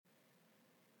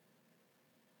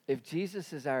if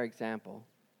Jesus is our example,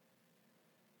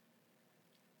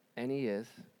 and he is,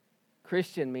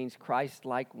 Christian means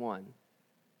Christ-like one.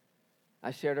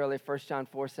 I shared earlier 1 John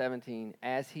 4:17,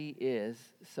 as he is,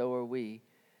 so are we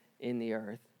in the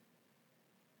earth.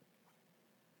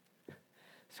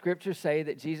 Scriptures say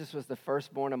that Jesus was the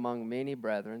firstborn among many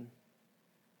brethren,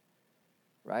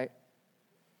 right?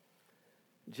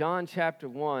 John chapter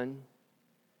 1,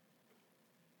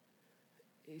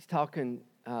 he's talking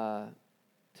to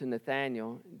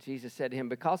Nathanael. Jesus said to him,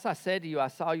 because I said to you, I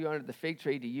saw you under the fig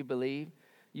tree, do you believe?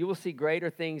 You will see greater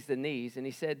things than these. And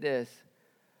he said this.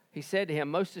 He said to him,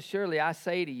 most assuredly I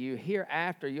say to you,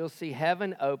 hereafter you'll see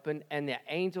heaven open and the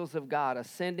angels of God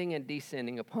ascending and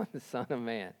descending upon the Son of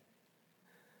Man.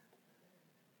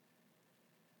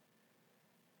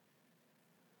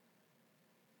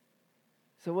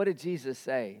 So what did Jesus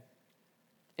say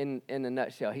in a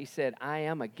nutshell? He said, I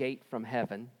am a gate from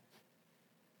heaven.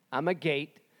 I'm a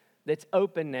gate that's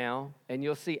open now, and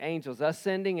you'll see angels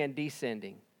ascending and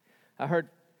descending. I heard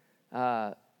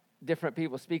different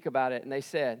people speak about it, and they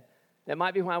said, that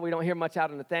might be why we don't hear much out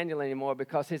of Nathanael anymore,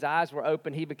 because his eyes were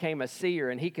open, he became a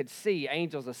seer, and he could see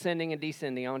angels ascending and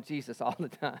descending on Jesus all the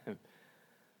time.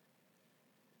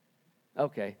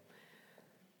 Okay.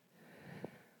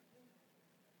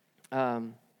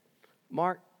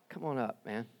 Mark, come on up,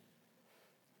 man.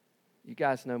 You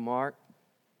guys know Mark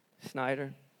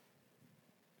SNYDER.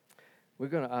 We're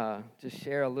going to just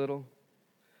share a little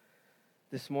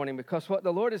this morning, because what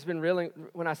the Lord has been really,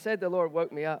 when I said the Lord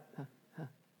woke me up,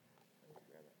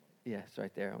 yeah, it's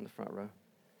right there on the front row.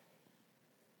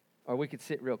 Or we could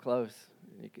sit real close.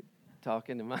 You could talk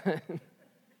into mine.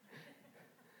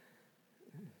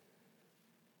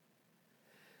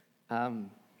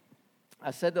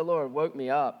 I said the Lord woke me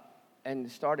up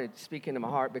and started speaking to my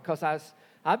heart, because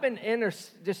I've been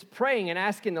just praying and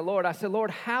asking the Lord. I said, Lord,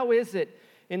 how is it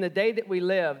in the day that we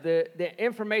live, the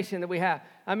information that we have?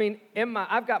 I mean,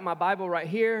 I've got my Bible right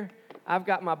here. I've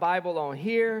got my Bible on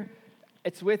here.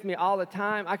 It's with me all the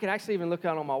time. I can actually even look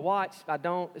out on my watch. I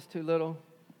don't. It's too little.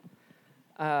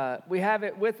 We have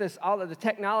it with us, all of the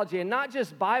technology, and not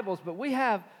just Bibles, but we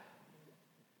have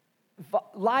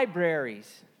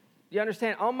libraries. You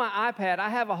understand? On my iPad, I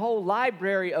have a whole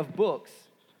library of books.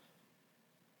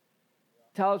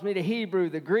 Tells me the Hebrew,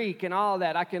 the Greek, and all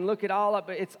that. I can look it all up,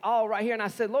 but it's all right here. And I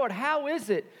said, Lord, how is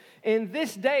it in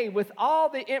this day, with all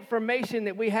the information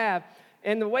that we have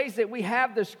and the ways that we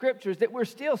have the Scriptures, that we're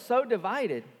still so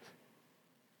divided?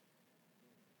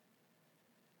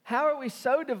 How are we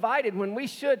so divided when we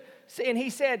should? And he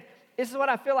said, this is what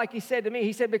I feel like he said to me.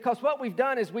 He said, because what we've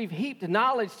done is we've heaped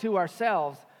knowledge to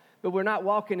ourselves, but we're not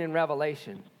walking in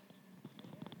revelation.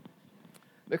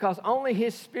 Because only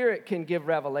his Spirit can give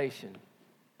revelation.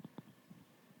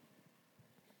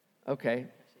 Okay,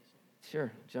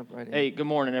 sure, jump right in. Hey, good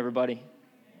morning, everybody.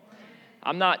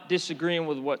 I'm not disagreeing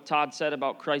with what Todd said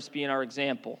about Christ being our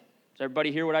example. Does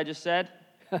everybody hear what I just said?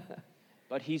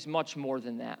 But he's much more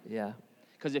than that. Yeah.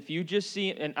 Because if you just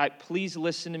see, and please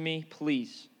listen to me,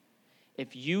 please.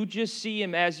 If you just see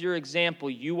him as your example,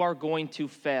 you are going to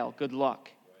fail. Good luck.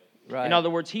 Right. In other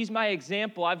words, he's my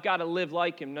example. I've got to live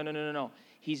like him. No.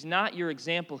 He's not your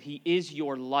example. He is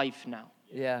your life now.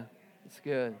 Yeah, it's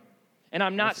good. And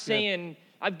I'm not saying,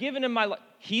 I've given him my life.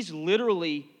 He's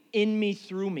literally in me,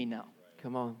 through me now.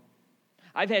 Come on.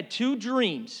 I've had 2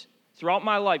 dreams throughout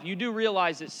my life. You do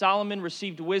realize that Solomon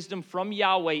received wisdom from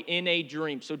Yahweh in a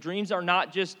dream. So dreams are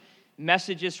not just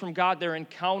messages from God. They're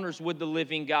encounters with the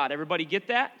living God. Everybody get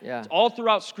that? Yeah. It's all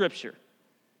throughout Scripture.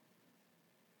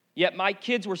 Yet my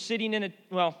kids were sitting in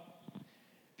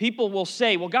people will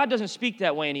say, well, God doesn't speak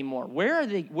that way anymore. Where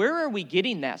are we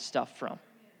getting that stuff from?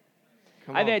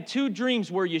 I've had 2 dreams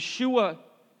where Yeshua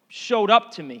showed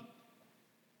up to me.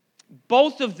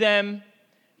 Both of them,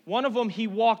 one of them, he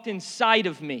walked inside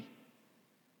of me.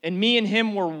 And me and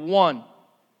him were one.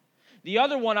 The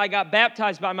other one, I got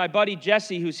baptized by my buddy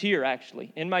Jesse, who's here,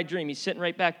 actually, in my dream. He's sitting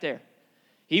right back there.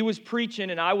 He was preaching,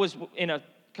 and I was in a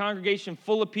congregation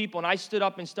full of people, and I stood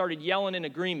up and started yelling in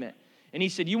agreement. And he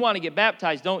said, you want to get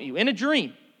baptized, don't you? In a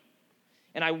dream.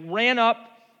 And I ran up.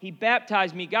 He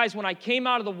baptized me. Guys, when I came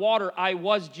out of the water, I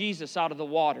was Jesus out of the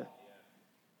water.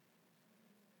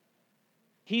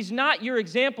 He's not your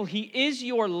example. He is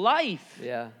your life.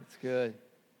 Yeah, it's good.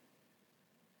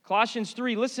 Colossians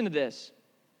 3, listen to this.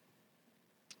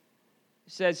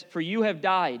 It says, for you have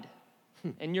died,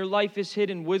 and your life is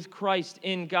hidden with Christ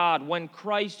in God. When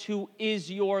Christ, who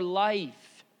is your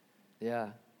life. Yeah.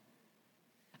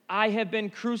 I have been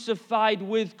crucified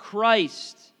with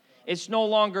Christ. It's no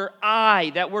longer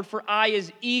I. That word for I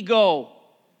is ego.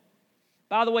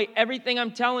 By the way, everything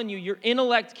I'm telling you, your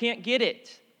intellect can't get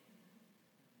it.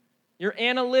 Your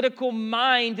analytical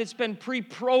mind that's been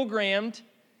pre-programmed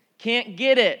can't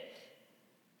get it.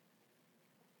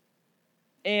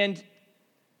 And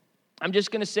I'm just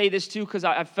going to say this too because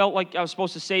I felt like I was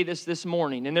supposed to say this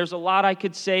morning. And there's a lot I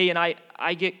could say, and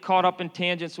I get caught up in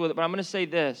tangents with it. But I'm going to say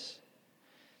this.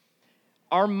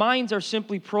 Our minds are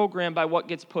simply programmed by what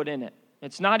gets put in it.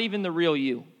 It's not even the real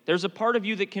you. There's a part of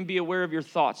you that can be aware of your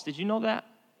thoughts. Did you know that?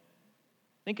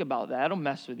 Think about that. It'll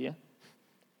mess with you.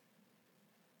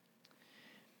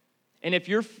 And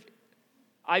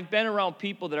I've been around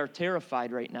people that are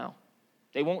terrified right now.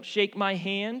 They won't shake my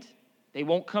hand. They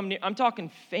won't come near. I'm talking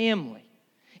family.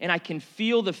 And I can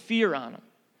feel the fear on them.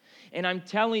 And I'm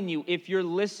telling you, if you're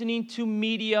listening to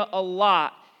media a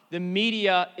lot, the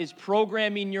media is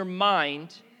programming your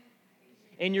mind,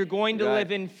 and you're going to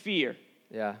live in fear.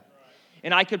 Yeah.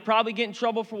 And I could probably get in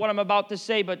trouble for what I'm about to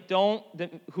say, but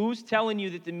who's telling you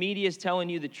that the media is telling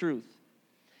you the truth?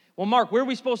 Well, Mark, where are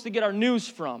we supposed to get our news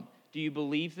from? Do you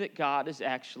believe that God is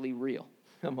actually real?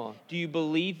 Come on. Do you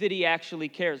believe that he actually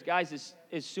cares? Guys,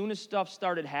 as soon as stuff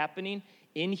started happening,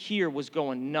 in here was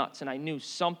going nuts, and I knew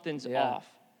something's off.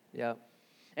 Yeah.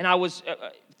 And I was,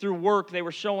 through work, they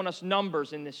were showing us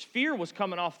numbers, and this fear was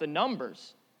coming off the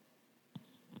numbers.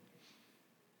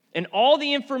 And all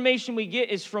the information we get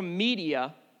is from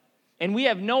media, and we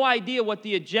have no idea what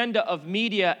the agenda of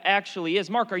media actually is.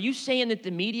 Mark, are you saying that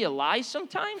the media lies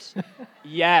sometimes?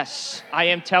 Yes, I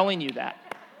am telling you that.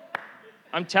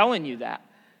 I'm telling you that.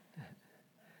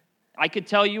 I could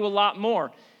tell you a lot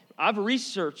more. I've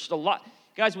researched a lot.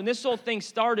 Guys, when this whole thing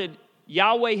started,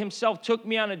 Yahweh himself took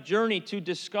me on a journey to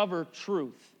discover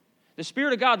truth. The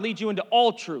Spirit of God leads you into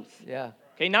all truth. Yeah.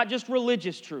 Okay, not just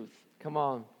religious truth. Come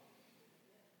on.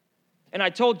 And I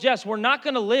told Jess, we're not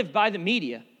going to live by the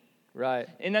media. Right.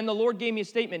 And then the Lord gave me a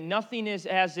statement, nothing is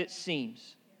as it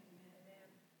seems.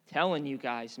 Telling you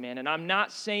guys, man, and I'm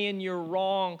not saying you're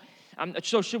wrong.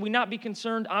 So should we not be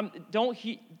concerned? And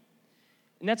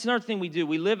that's another thing we do.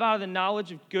 We live out of the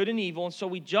knowledge of good and evil, and so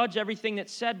we judge everything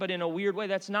that's said, but in a weird way.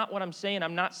 That's not what I'm saying.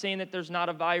 I'm not saying that there's not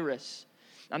a virus.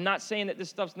 I'm not saying that this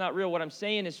stuff's not real. What I'm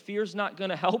saying is fear's not going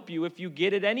to help you if you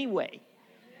get it anyway.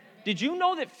 Did you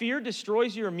know that fear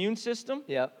destroys your immune system?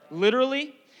 Yep.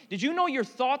 Literally? Did you know your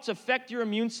thoughts affect your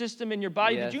immune system in your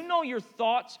body? Yes. Did you know your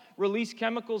thoughts release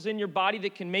chemicals in your body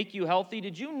that can make you healthy?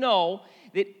 Did you know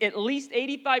that at least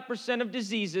 85% of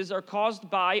diseases are caused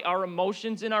by our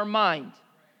emotions in our mind?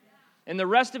 And the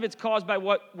rest of it's caused by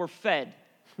what we're fed,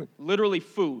 literally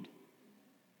food.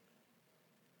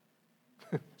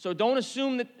 So don't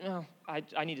assume that,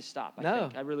 I need to stop. I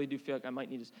think. I really do feel like I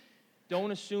might need to.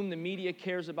 Don't assume the media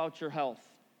cares about your health.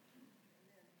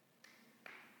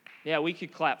 Yeah, we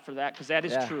could clap for that because that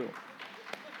is true.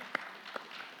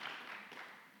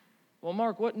 Well,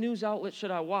 Mark, what news outlet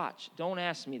should I watch? Don't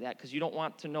ask me that because you don't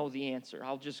want to know the answer.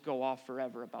 I'll just go off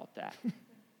forever about that.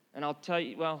 And I'll tell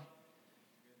you, well,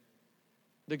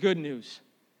 the good news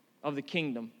of the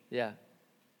kingdom. Yeah.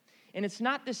 And it's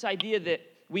not this idea that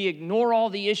we ignore all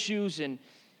the issues and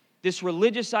this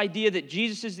religious idea that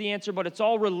Jesus is the answer, but it's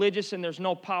all religious and there's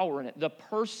no power in it. The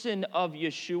person of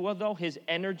Yeshua, though, his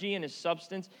energy and his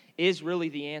substance is really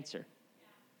the answer.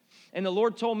 And the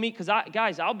Lord told me, because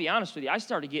guys, I'll be honest with you, I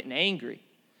started getting angry.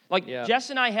 Like Jess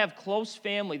and I have close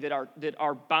family that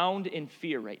are bound in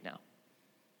fear right now.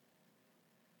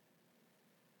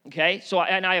 Okay?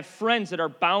 And I have friends that are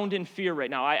bound in fear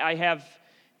right now. I have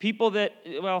people that,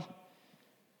 well,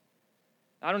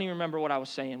 I don't even remember what I was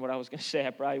saying, what I was going to say.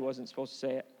 I probably wasn't supposed to say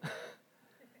it.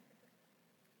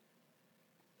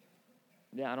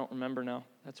 Yeah, I don't remember now.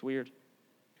 That's weird.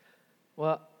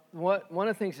 Well, one of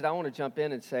the things that I want to jump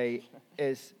in and say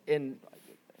is in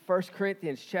 1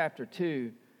 Corinthians chapter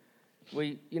 2,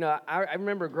 I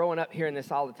remember growing up hearing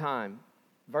this all the time.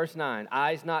 Verse 9,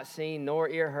 eyes not seen nor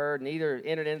ear heard, neither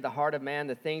entered into the heart of man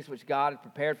the things which God had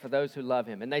prepared for those who love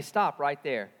him. And they stop right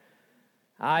there.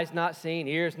 Eyes not seen,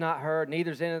 ears not heard,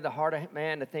 neither is entered the heart of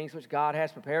man the things which God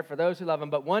has prepared for those who love him.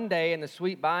 But one day in the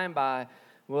sweet by and by,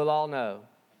 we'll all know.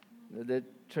 The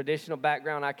traditional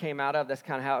background I came out of, that's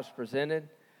kind of how it's presented.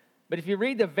 But if you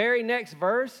read the very next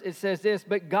verse, it says this,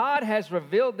 but God has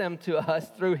revealed them to us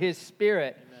through his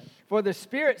Spirit. Amen. For the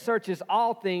Spirit searches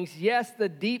all things, yes, the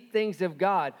deep things of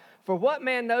God. For what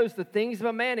man knows the things of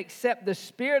a man except the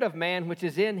Spirit of man which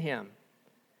is in him?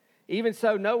 Even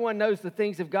so, no one knows the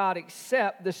things of God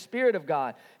except the Spirit of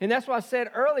God. And that's why I said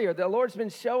earlier, the Lord's been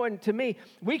showing to me,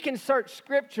 we can search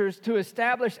scriptures to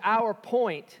establish our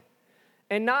point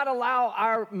and not allow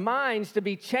our minds to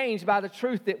be changed by the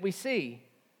truth that we see.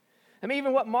 I mean,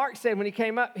 even what Mark said when he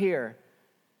came up here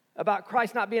about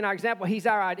Christ not being our example,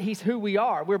 he's who we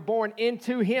are. We're born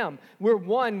into him. We're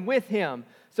one with him.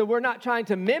 So we're not trying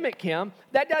to mimic him.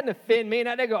 That doesn't offend me.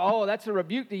 And they go, oh, that's a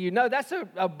rebuke to you. No, that's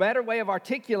a better way of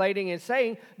articulating and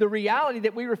saying the reality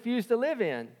that we refuse to live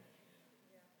in.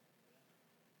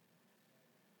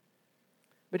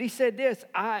 But he said this,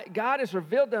 God has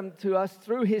revealed them to us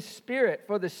through his Spirit.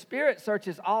 For the Spirit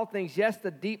searches all things, yes,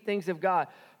 the deep things of God.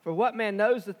 For what man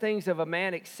knows the things of a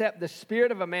man except the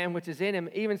Spirit of a man which is in him?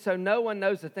 Even so, no one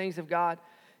knows the things of God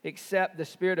except the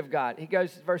Spirit of God. He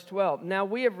goes, verse 12, now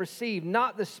we have received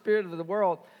not the spirit of the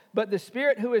world, but the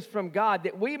Spirit who is from God,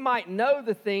 that we might know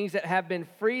the things that have been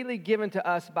freely given to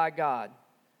us by God.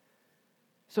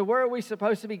 So where are we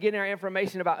supposed to be getting our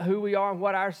information about who we are and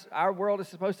what our world is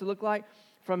supposed to look like?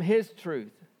 From his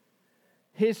truth,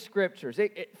 his scriptures,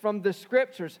 from the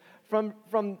scriptures, from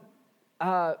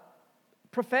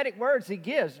prophetic words he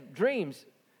gives, dreams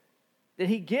that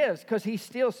he gives, because he's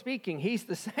still speaking. He's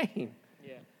the same.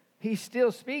 Yeah. He's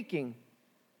still speaking.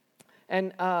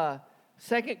 And 2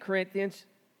 Corinthians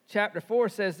chapter 4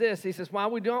 says this. He says,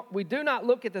 while we do not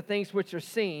look at the things which are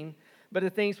seen, but the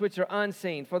things which are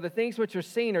unseen. For the things which are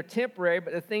seen are temporary,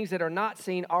 but the things that are not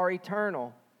seen are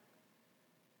eternal.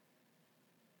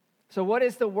 So what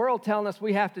is the world telling us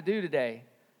we have to do today?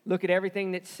 Look at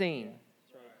everything that's seen.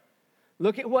 That's right.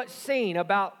 Look at what's seen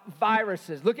about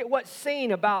viruses. Look at what's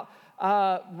seen about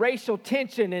racial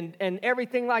tension and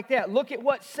everything like that. Look at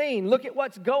what's seen. Look at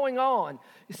what's going on.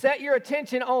 Set your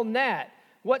attention on that.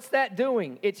 What's that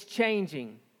doing? It's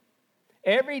changing.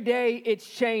 Every day it's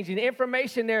changing. The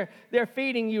information they're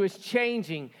feeding you is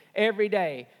changing every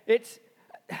day.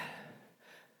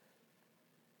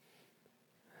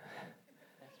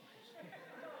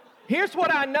 Here's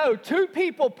what I know. I know two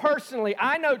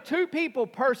people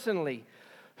personally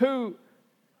who,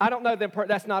 I don't know them,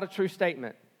 that's not a true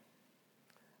statement.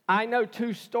 I know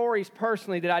two stories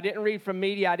personally that I didn't read from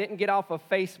media, I didn't get off of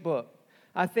Facebook.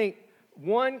 I think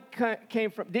one came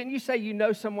from, didn't you say you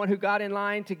know someone who got in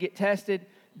line to get tested,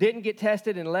 didn't get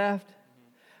tested and left?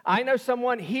 I know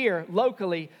someone here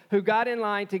locally who got in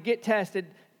line to get tested.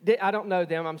 I don't know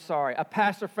them, I'm sorry. A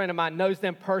pastor friend of mine knows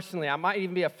them personally. I might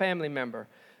even be a family member.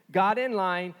 Got in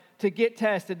line to get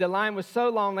tested. The line was so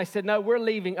long, they said, no, we're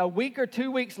leaving. A week or 2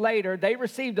 weeks later, they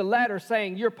received a letter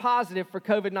saying, you're positive for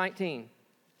COVID-19.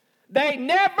 They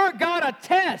never got a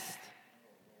test.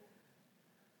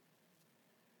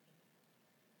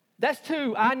 That's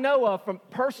two I know of from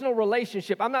personal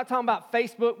relationship. I'm not talking about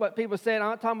Facebook, what people said. I'm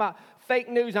not talking about fake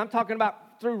news. I'm talking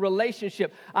about through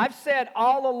relationship. I've said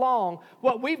all along,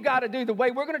 what we've got to do, the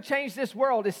way we're going to change this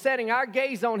world is setting our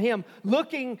gaze on him,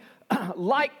 looking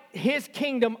like his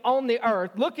kingdom on the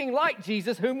earth, looking like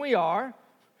Jesus, whom we are,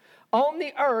 on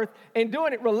the earth, and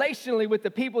doing it relationally with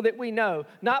the people that we know.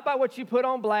 Not by what you put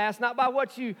on blast, not by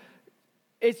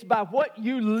it's by what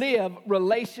you live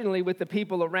relationally with the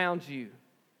people around you.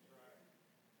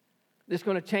 It's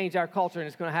going to change our culture, and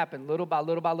it's going to happen little by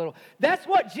little by little. That's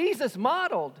what Jesus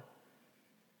modeled.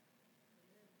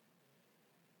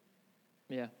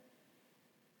 Yeah.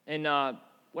 And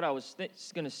what I was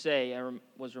going to say, I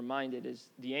was reminded, is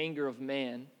the anger of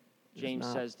man, James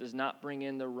says, does not bring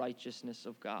in the righteousness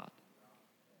of God.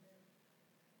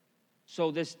 So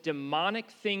this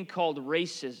demonic thing called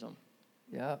racism,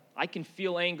 I can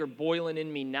feel anger boiling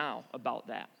in me now about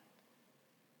that.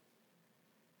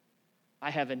 I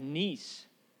have a niece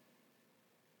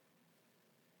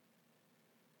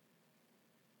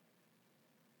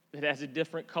that has a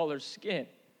different colored skin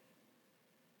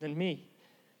than me.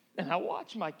 And I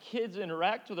watch my kids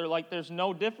interact with her like there's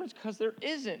no difference, because there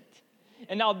isn't.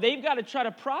 And now they've got to try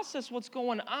to process what's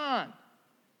going on.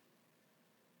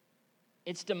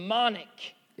 It's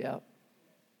demonic. Yeah.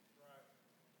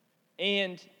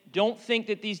 And don't think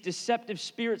that these deceptive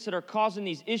spirits that are causing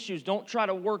these issues, don't try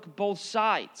to work both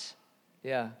sides.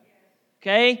 Yeah.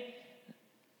 Okay?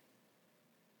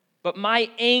 But my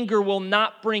anger will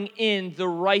not bring in the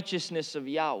righteousness of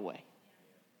Yahweh.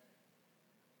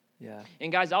 Yeah.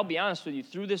 And guys, I'll be honest with you.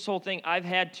 Through this whole thing, I've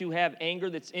had to have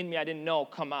anger that's in me I didn't know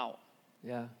come out.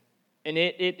 Yeah. And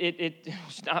it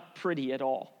was not pretty at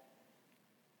all.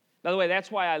 By the way, that's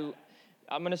why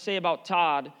I'm going to say about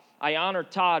Todd, I honor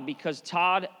Todd, because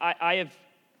Todd, I have,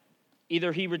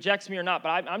 either he rejects me or not, but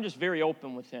I'm just very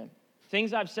open with him.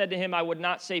 Things I've said to him I would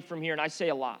not say from here, and I say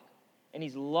a lot. And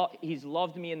he's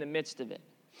loved me in the midst of it.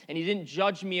 And he didn't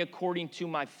judge me according to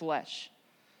my flesh.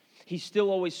 He still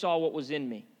always saw what was in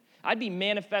me. I'd be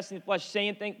manifesting the flesh,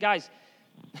 saying things. Guys,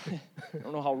 I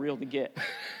don't know how real to get.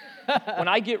 When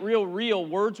I get real,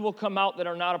 words will come out that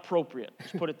are not appropriate.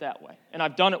 Let's put it that way. And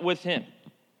I've done it with him.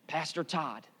 Pastor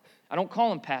Todd. I don't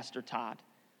call him Pastor Todd,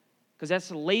 because that's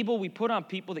the label we put on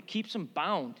people that keeps them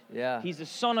bound. Yeah. He's the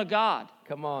Son of God.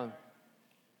 Come on.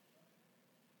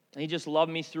 And he just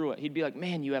loved me through it. He'd be like,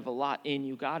 man, you have a lot in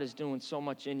you. God is doing so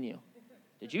much in you.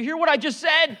 Did you hear what I just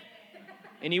said?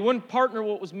 And he wouldn't partner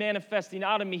what was manifesting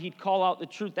out of me. He'd call out the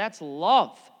truth. That's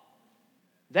love.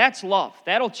 That's love.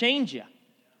 That'll change you.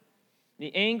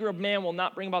 The anger of man will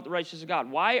not bring about the righteousness of God.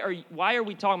 Why are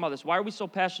we talking about this? Why are we so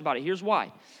passionate about it? Here's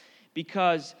why.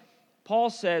 Because Paul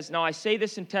says, now I say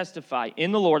this and testify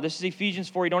in the Lord, this is Ephesians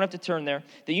 4, you don't have to turn there,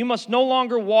 that you must no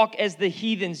longer walk as the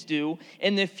heathens do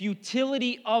in the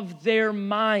futility of their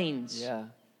minds. Yeah.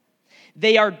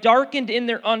 They are darkened in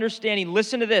their understanding.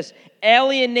 Listen to this.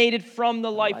 Alienated from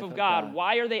the life of God.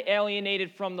 Why are they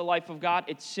alienated from the life of God?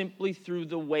 It's simply through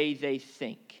the way they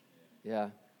think. Yeah.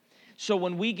 So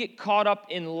when we get caught up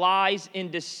in lies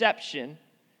and deception,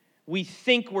 we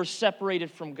think we're separated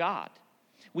from God.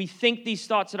 We think these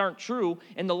thoughts that aren't true,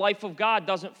 and the life of God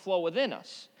doesn't flow within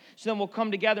us. So then we'll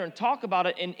come together and talk about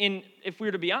it, and if we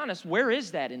were to be honest, where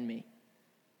is that in me?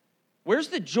 Where's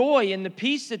the joy and the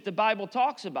peace that the Bible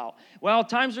talks about? Well,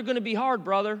 times are going to be hard,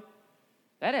 brother.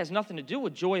 That has nothing to do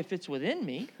with joy if it's within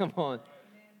me. Come on.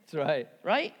 That's right.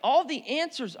 Right? All the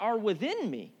answers are within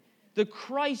me. The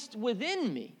Christ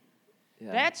within me.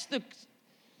 Yeah.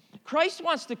 Christ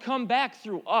wants to come back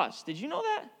through us. Did you know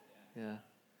that? Yeah.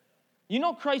 You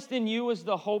know Christ in you is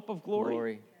the hope of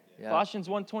glory? Yeah. Colossians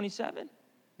 1:27.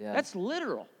 Yeah. That's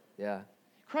literal. Yeah.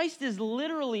 Christ is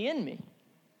literally in me.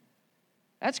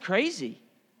 That's crazy.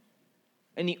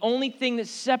 And the only thing that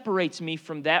separates me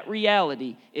from that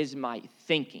reality is my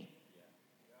thinking.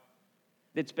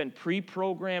 That's been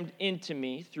pre-programmed into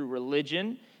me through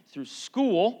religion, through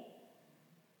school,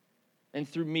 and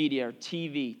through media, or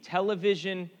TV,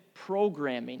 television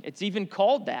programming. It's even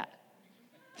called that.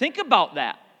 Think about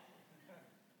that.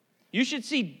 You should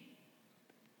see.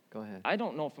 Go ahead. I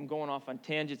don't know if I'm going off on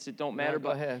tangents that don't matter, go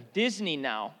but ahead. Disney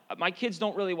now. My kids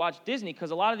don't really watch Disney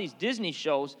because a lot of these Disney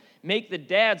shows make the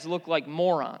dads look like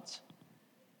morons.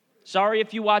 Sorry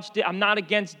if you watch, I'm not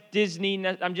against Disney,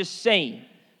 I'm just saying.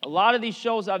 A lot of these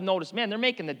shows I've noticed, man, they're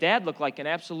making the dad look like an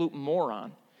absolute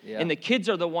moron. Yeah. And the kids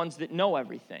are the ones that know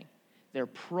everything. They're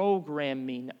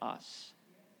programming us.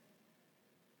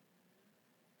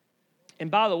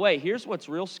 And by the way, here's what's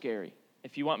real scary.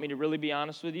 If you want me to really be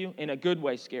honest with you, in a good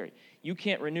way scary. You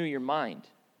can't renew your mind.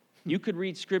 You could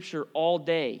read Scripture all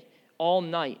day, all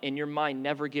night, and your mind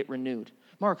never get renewed.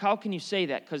 Mark, how can you say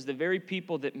that? Because the very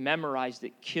people that memorized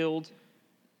it killed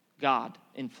God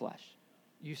in flesh.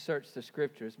 You search the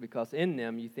Scriptures because in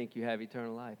them you think you have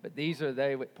eternal life. But these are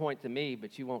they that point to me,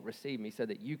 but you won't receive me so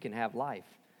that you can have life.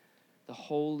 The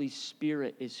Holy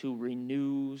Spirit is who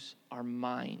renews our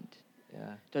mind.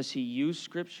 Yeah. Does he use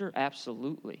Scripture?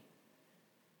 Absolutely.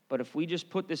 But if we just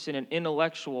put this in an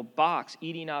intellectual box,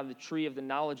 eating out of the tree of the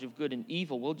knowledge of good and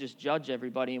evil, we'll just judge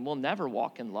everybody and we'll never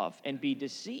walk in love and be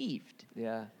deceived.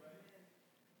 Yeah.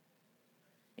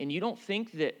 And you don't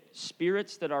think that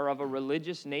spirits that are of a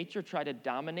religious nature try to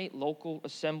dominate local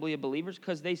assembly of believers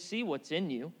because they see what's in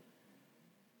you?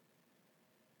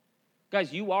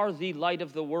 Guys, you are the light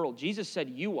of the world. Jesus said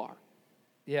you are.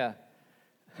 Yeah.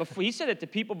 He said it to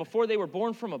people before they were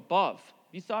born from above.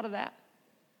 Have you thought of that?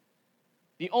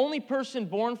 The only person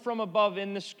born from above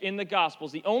in the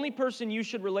Gospels, the only person you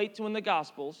should relate to in the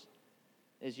Gospels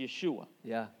is Yeshua.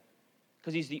 Yeah.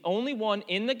 Because he's the only one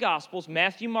in the Gospels,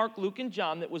 Matthew, Mark, Luke, and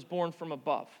John, that was born from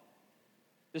above.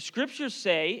 The Scriptures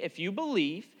say, if you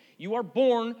believe, you are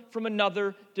born from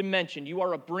another dimension. You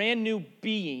are a brand new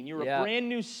being. You're a brand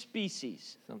new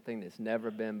species. Something that's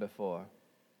never been before.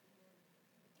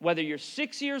 Whether you're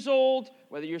 6 years old,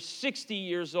 whether you're 60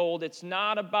 years old, it's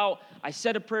not about, I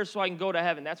said a prayer so I can go to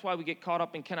heaven. That's why we get caught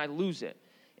up in, can I lose it?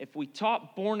 If we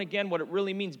taught born again what it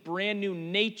really means, brand new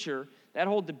nature, that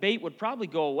whole debate would probably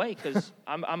go away because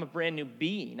I'm a brand new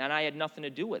being and I had nothing to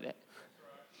do with it.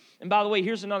 And by the way,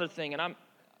 here's another thing, and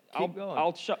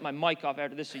I'll shut my mic off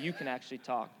after this so you can actually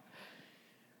talk.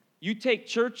 You take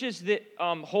churches that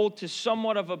hold to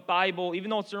somewhat of a Bible,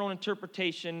 even though it's their own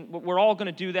interpretation. We're all going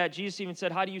to do that. Jesus even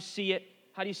said, how do you see it?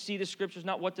 How do you see the Scriptures?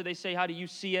 Not what do they say, how do you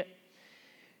see it?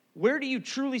 Where do you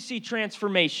truly see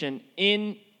transformation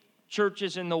in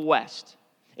churches in the West?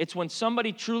 It's when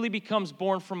somebody truly becomes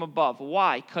born from above.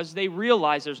 Why? Because they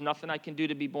realize there's nothing I can do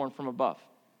to be born from above.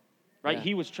 Right? Yeah.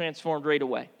 He was transformed right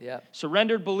away. Yeah.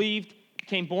 Surrendered, believed,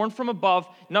 became born from above,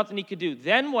 nothing he could do.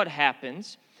 Then what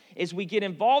happens is we get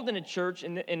involved in a church,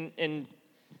 and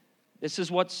this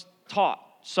is what's taught,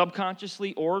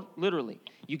 subconsciously or literally.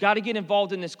 You got to get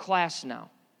involved in this class now.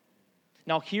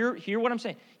 Now, hear what I'm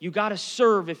saying. You got to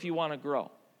serve if you want to grow.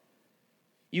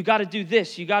 You got to do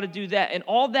this, you got to do that. And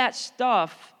all that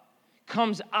stuff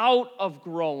comes out of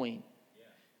growing.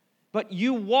 but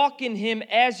you walk in him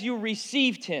as you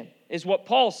received him, is what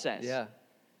Paul says. Yeah.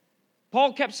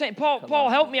 Paul kept saying, Paul,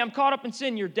 help me, I'm caught up in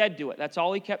sin. You're dead to it. That's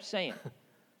all he kept saying.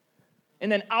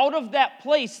 And then out of that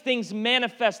place, things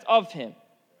manifest of him.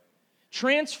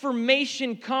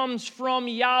 Transformation comes from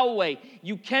Yahweh.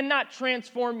 You cannot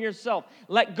transform yourself.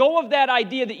 Let go of that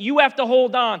idea that you have to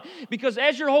hold on. Because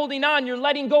as you're holding on, you're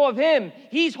letting go of him.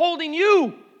 He's holding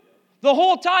you. The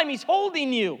whole time he's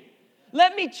holding you.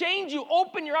 Let me change you.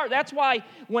 Open your heart. That's why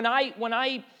when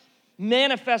I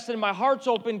manifested and my heart's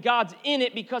open, God's in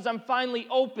it because I'm finally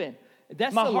open.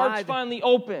 My heart's finally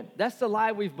open. That's the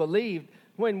lie we've believed.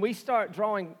 When we start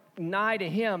drawing nigh to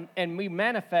him and we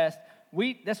manifest,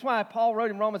 that's why Paul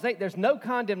wrote in Romans 8, there's no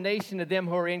condemnation to them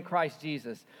who are in Christ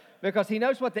Jesus. Because he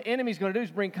knows what the enemy's going to do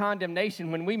is bring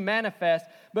condemnation when we manifest.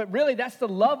 But really, that's the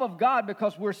love of God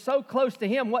because we're so close to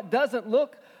him. What doesn't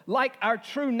look like our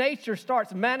true nature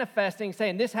starts manifesting,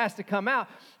 saying this has to come out.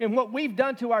 And what we've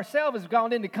done to ourselves is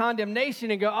gone into condemnation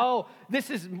and go, oh, this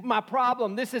is my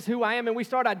problem. This is who I am. And we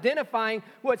start identifying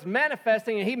what's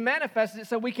manifesting, and he manifests it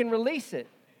so we can release it.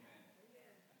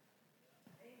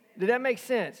 Did that make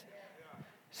sense?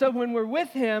 So when we're with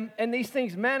him and these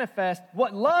things manifest,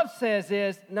 what love says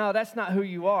is, no, that's not who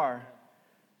you are.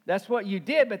 That's what you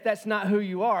did, but that's not who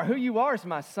you are. Who you are is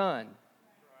my son.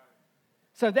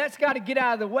 So that's got to get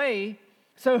out of the way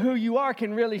so who you are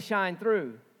can really shine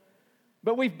through.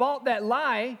 But we've bought that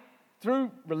lie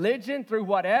through religion, through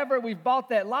whatever. We've bought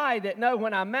that lie that, no,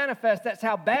 when I manifest, that's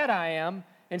how bad I am,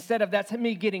 instead of that's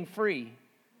me getting free.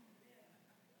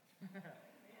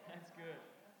 That's good.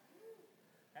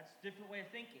 That's a different way of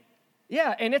thinking.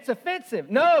 Yeah, and it's offensive.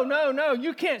 No,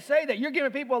 you can't say that. You're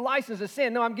giving people a license to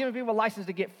sin. No, I'm giving people a license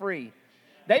to get free.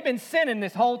 They've been sinning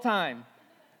this whole time.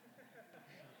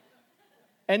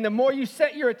 And the more you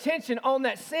set your attention on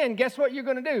that sin, guess what you're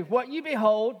going to do? What you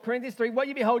behold, Corinthians 3, what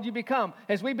you behold, you become.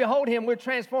 As we behold him, we're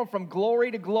transformed from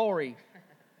glory to glory.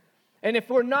 And if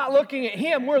we're not looking at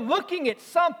him, we're looking at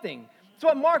something. That's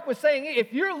what Mark was saying.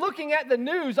 If you're looking at the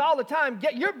news all the time,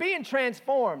 you're being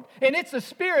transformed. And it's the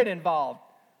Spirit involved.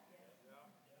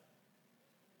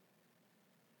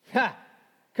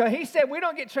 Because he said we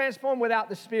don't get transformed without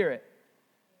the Spirit.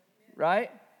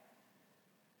 Right?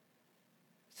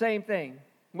 Same thing.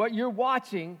 What you're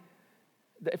watching,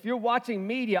 if you're watching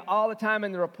media all the time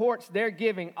and the reports they're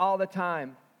giving all the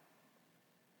time,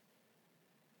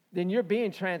 then you're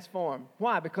being transformed.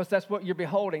 Why? Because that's what you're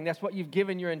beholding. That's what you've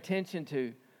given your attention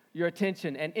to, your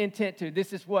attention and intent to.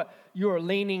 This is what you're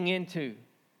leaning into.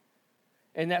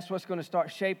 And that's what's going to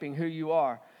start shaping who you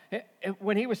are.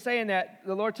 When he was saying that,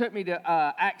 the Lord took me to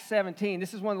Acts 17.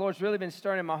 This is one the Lord's really been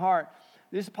stirring in my heart.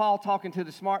 This is Paul talking to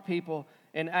the smart people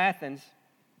in Athens.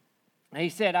 And he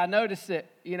said, I noticed that,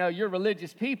 you're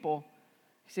religious people.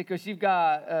 He said, because you've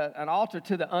got an altar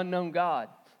to the unknown God.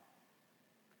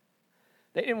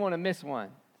 They didn't want to miss one.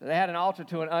 So they had an altar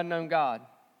to an unknown God.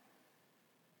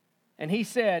 And he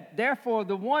said, therefore,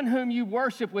 the one whom you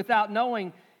worship without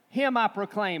knowing, him I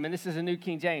proclaim. And this is a New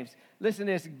King James. Listen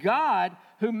to this. God,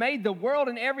 who made the world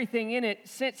and everything in it,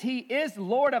 since he is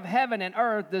Lord of heaven and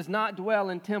earth, does not dwell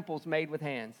in temples made with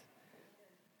hands.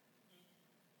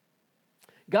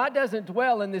 God doesn't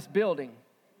dwell in this building.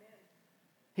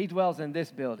 He dwells in this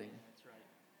building. That's right.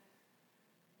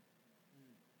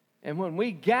 And when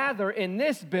we gather in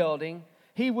this building,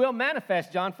 he will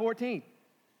manifest, John 14,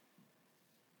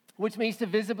 which means to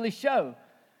visibly show.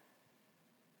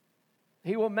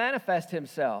 He will manifest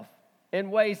himself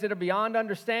in ways that are beyond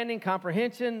understanding,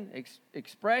 comprehension,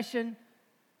 expression.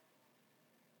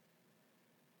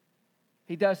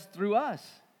 He does through us.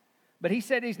 But he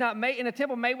said he's not made in a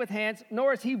temple made with hands,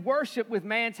 nor is he worshiped with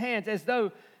man's hands as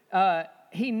though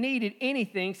he needed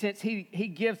anything, since he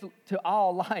gives to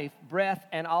all life, breath,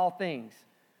 and all things.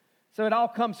 So it all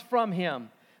comes from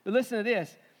him. But listen to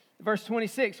this. Verse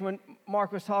 26, when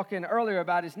Mark was talking earlier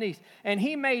about his niece. And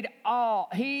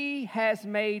he has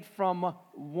made from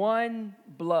one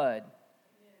blood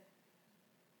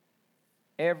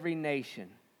every nation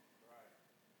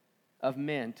of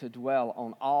men to dwell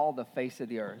on all the face of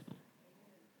the earth.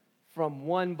 From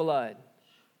one blood.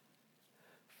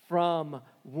 From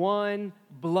one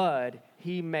blood,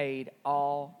 he made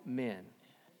all men.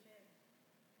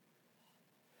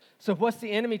 So what's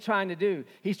the enemy trying to do?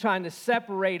 He's trying to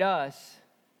separate us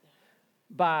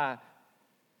by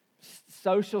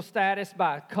social status,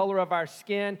 by color of our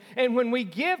skin. And when we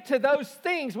give to those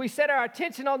things, we set our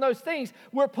attention on those things,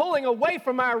 we're pulling away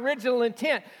from our original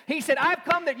intent. He said, I've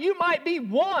come that you might be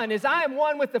one as I am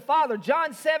one with the Father.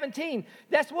 John 17,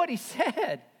 that's what he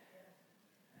said.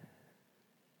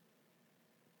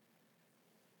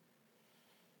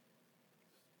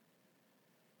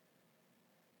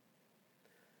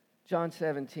 John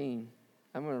 17.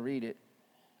 I'm going to read it.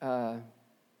 I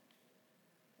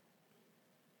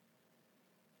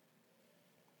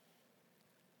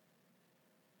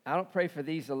don't pray for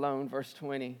these alone, verse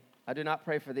 20. I do not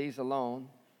pray for these alone,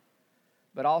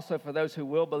 but also for those who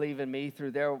will believe in me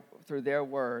through their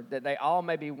word, that they all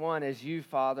may be one as you,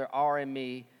 Father, are in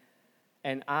me,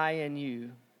 and I in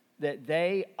you, that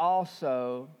they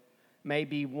also may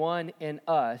be one in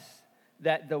us,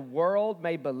 that the world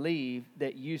may believe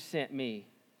that you sent me.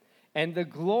 And the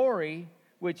glory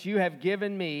which you have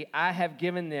given me, I have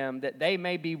given them, that they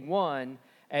may be one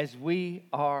as we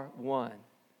are one.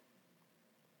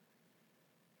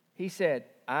 He said,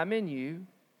 I'm in you,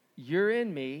 you're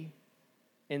in me,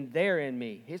 and they're in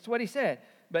me. Here's what he said.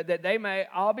 But that they may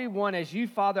all be one as you,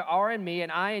 Father, are in me,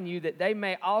 and I in you, that they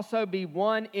may also be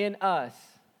one in us.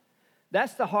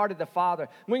 That's the heart of the Father.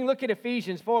 When we look at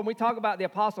Ephesians 4, and we talk about the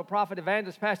apostle, prophet,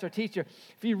 evangelist, pastor, teacher,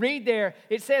 if you read there,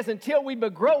 it says, until we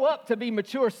grow up to be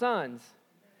mature sons.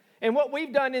 And what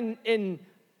we've done in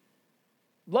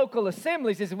local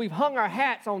assemblies is we've hung our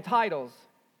hats on titles.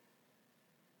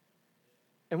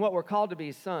 And what we're called to be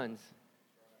is sons.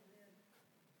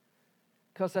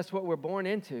 Because that's what we're born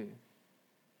into.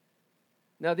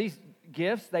 Now, these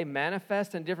gifts, they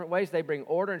manifest in different ways. They bring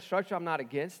order and structure. I'm not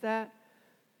against that.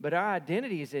 But our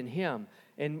identity is in Him.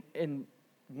 And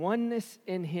oneness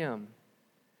in Him.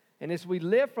 And as we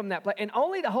live from that place, and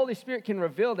only the Holy Spirit can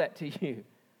reveal that to you.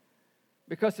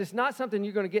 Because it's not something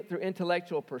you're going to get through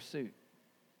intellectual pursuit.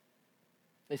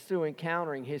 It's through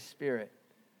encountering His Spirit.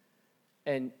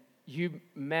 And you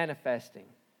manifesting.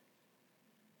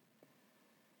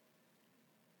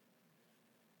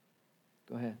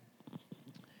 Go ahead.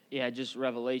 Yeah, just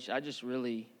revelation. I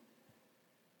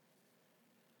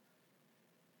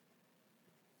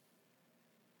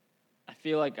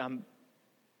feel like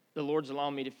the Lord's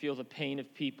allowing me to feel the pain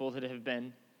of people that have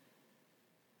been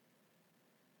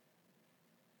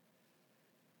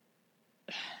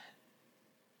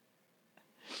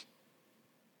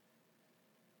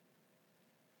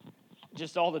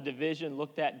just all the division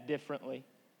looked at differently.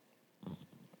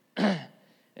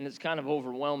 And it's kind of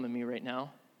overwhelming me right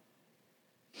now.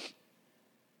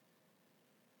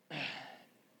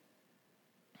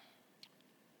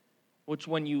 Which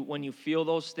when you feel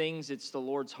those things, it's the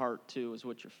Lord's heart too, is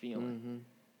what you're feeling.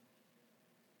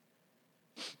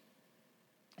 Mm-hmm.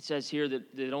 It says here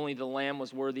that only the Lamb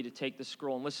was worthy to take the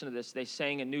scroll. And listen to this. They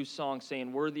sang a new song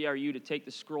saying, worthy are you to take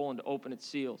the scroll and to open its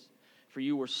seals. For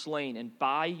you were slain, and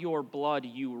by your blood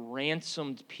you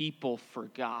ransomed people for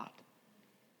God.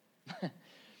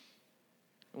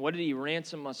 What did He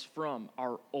ransom us from?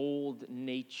 Our old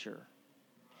nature.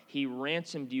 He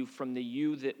ransomed you from the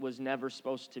you that was never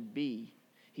supposed to be.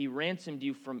 He ransomed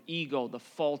you from ego, the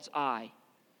false I.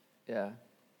 Yeah.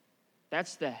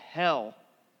 That's the hell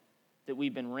that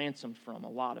we've been ransomed from, a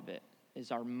lot of it,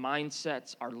 is our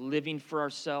mindsets, our living for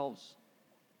ourselves.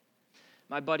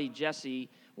 My buddy Jesse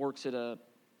works at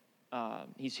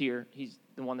he's here. He's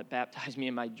the one that baptized me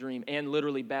in my dream and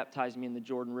literally baptized me in the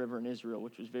Jordan River in Israel,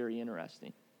 which was very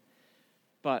interesting.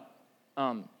 But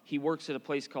he works at a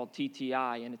place called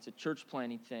TTI, and it's a church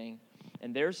planting thing.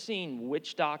 And they're seeing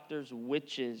witch doctors,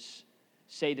 witches,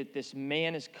 say that this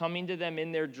man is coming to them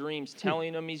in their dreams,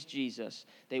 telling them he's Jesus.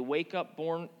 They wake up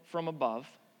born from above,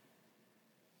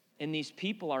 and these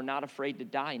people are not afraid to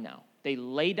die now. They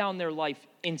lay down their life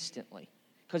instantly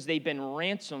because they've been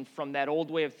ransomed from that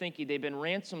old way of thinking. They've been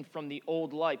ransomed from the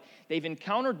old life. They've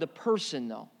encountered the person,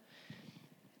 though.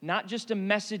 Not just a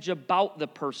message about the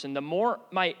person. The more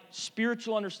my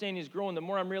spiritual understanding is growing, the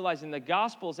more I'm realizing the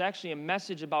gospel is actually a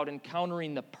message about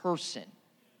encountering the person.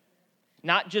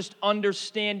 Not just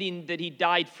understanding that He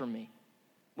died for me,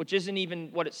 which isn't even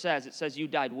what it says. It says you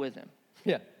died with Him.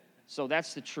 Yeah. So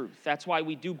that's the truth. That's why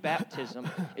we do baptism,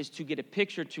 is to get a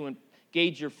picture to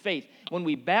engage your faith. When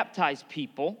we baptize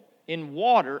people in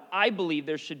water, I believe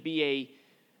there should be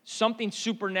something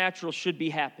supernatural should be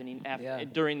happening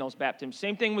during those baptisms.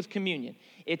 Same thing with communion.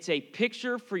 It's a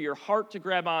picture for your heart to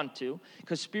grab onto,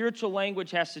 because spiritual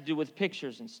language has to do with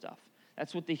pictures and stuff.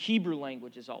 That's what the Hebrew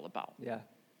language is all about. Yeah.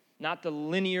 Not the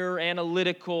linear,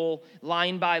 analytical,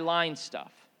 line-by-line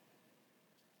stuff.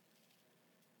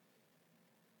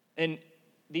 And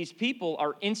these people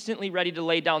are instantly ready to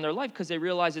lay down their life because they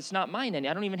realize it's not mine any.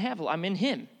 I don't even have it. I'm in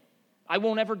Him. I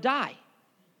won't ever die.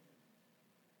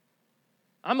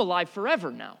 I'm alive forever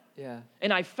now. Yeah.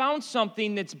 And I found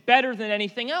something that's better than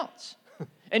anything else.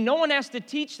 And no one has to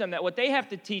teach them that. What they have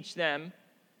to teach them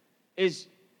is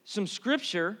some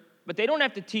scripture, but they don't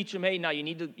have to teach them, hey, now you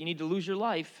need to lose your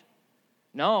life.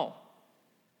 No.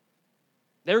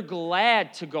 They're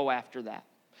glad to go after that.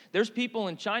 There's people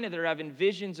in China that are having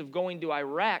visions of going to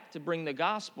Iraq to bring the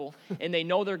gospel, and they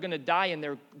know they're going to die,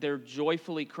 and they're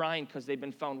joyfully crying because they've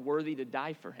been found worthy to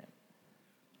die for him.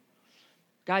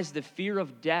 Guys, the fear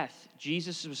of death,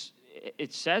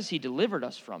 it says he delivered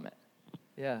us from it.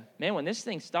 Yeah. Man, when this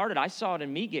thing started, I saw it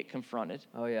in me get confronted.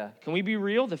 Oh, yeah. Can we be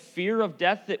real? The fear of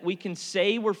death that we can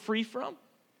say we're free from?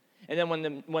 And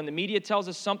then when the media tells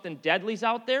us something deadly's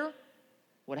out there,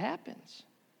 what happens?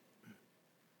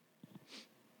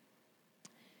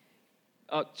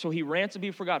 So he ransomed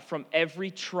me for God from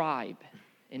every tribe,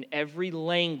 in every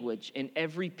language, in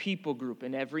every people group,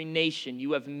 in every nation.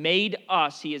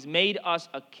 He has made us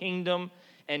a kingdom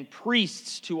and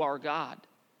priests to our God.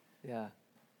 Yeah.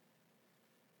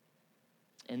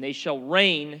 And they shall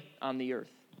reign on the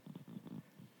earth.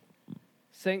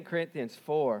 2 Corinthians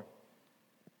 4,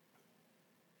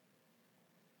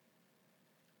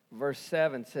 verse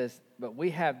 7 says, "But we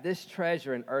have this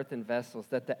treasure in earthen vessels,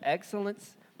 that the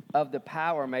excellence of the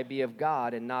power may be of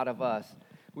God and not of us.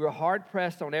 We are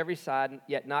hard-pressed on every side,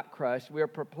 yet not crushed. We are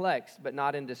perplexed, but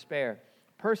not in despair.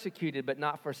 Persecuted, but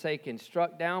not forsaken.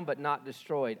 Struck down, but not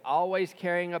destroyed. Always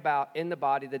carrying about in the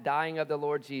body the dying of the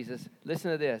Lord Jesus."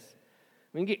 Listen to this.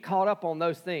 We can get caught up on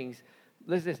those things.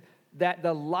 Listen to this. "That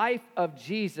the life of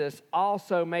Jesus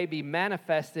also may be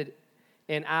manifested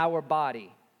in our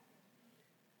body."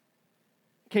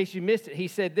 In case you missed it, he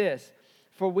said this,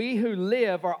 "For we who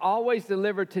live are always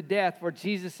delivered to death for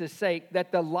Jesus' sake,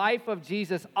 that the life of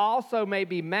Jesus also may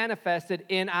be manifested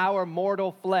in our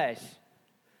mortal flesh."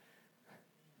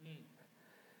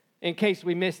 In case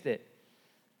we missed it.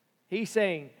 He's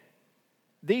saying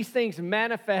these things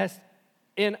manifest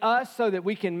in us so that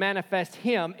we can manifest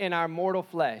him in our mortal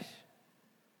flesh.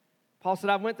 Paul said,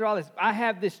 I went through all this. I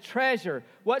have this treasure.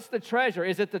 What's the treasure?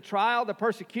 Is it the trial, the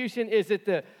persecution? Is it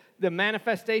the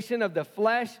manifestation of the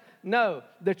flesh? No.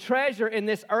 The treasure in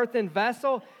this earthen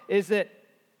vessel is that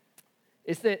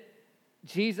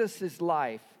Jesus'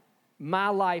 life, my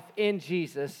life in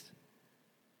Jesus,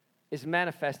 is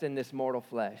manifest in this mortal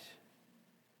flesh.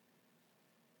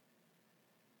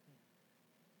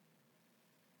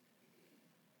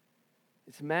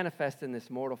 It's manifest in this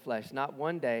mortal flesh, not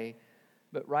one day,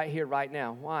 but right here, right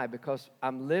now. Why? Because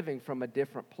I'm living from a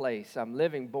different place. I'm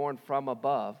living born from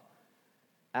above,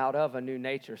 out of a new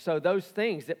nature. So those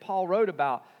things that Paul wrote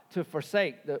about to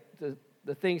forsake, the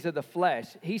things of the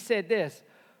flesh, he said this,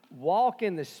 walk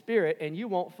in the Spirit and you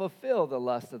won't fulfill the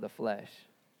lust of the flesh.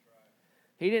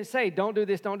 He didn't say, don't do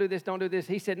this, don't do this, don't do this.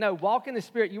 He said, no, walk in the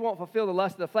Spirit, you won't fulfill the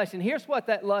lust of the flesh. And here's what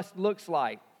that lust looks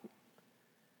like, in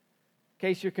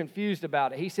case you're confused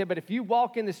about it. He said, but if you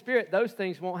walk in the Spirit, those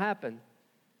things won't happen.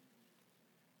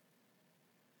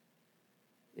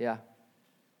 Yeah.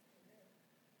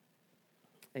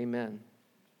 Amen.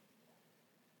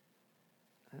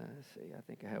 Let's see, I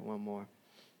think I have one more.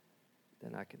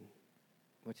 Then I can,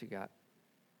 what you got?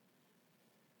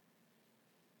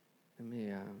 Let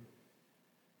me,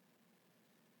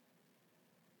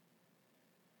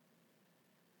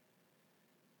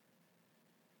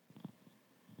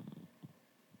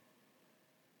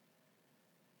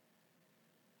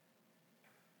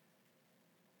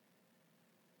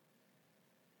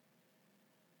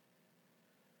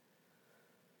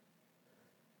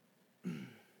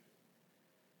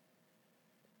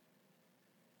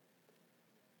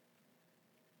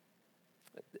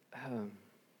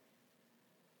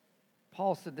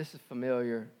 Paul said this is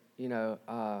familiar, he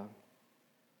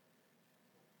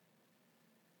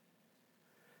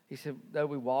said, though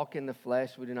we walk in the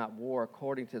flesh, we do not war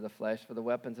according to the flesh, for the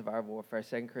weapons of our warfare,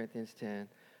 2 Corinthians 10,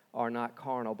 are not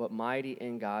carnal, but mighty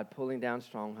in God, pulling down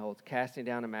strongholds, casting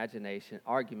down arguments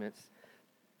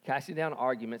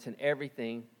and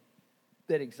everything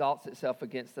that exalts itself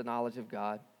against the knowledge of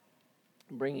God,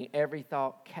 bringing every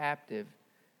thought captive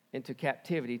into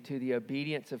captivity to the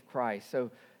obedience of Christ.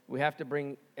 So we have to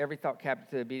bring every thought captive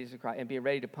to the obedience of Christ and be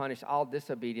ready to punish all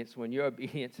disobedience when your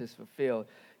obedience is fulfilled.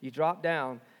 You drop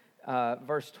down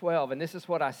verse 12, and this is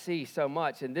what I see so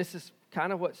much, and this is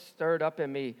kind of what stirred up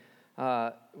in me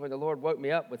when the Lord woke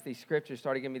me up with these scriptures,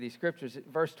 started giving me these scriptures.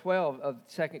 Verse 12 of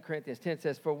 2 Corinthians 10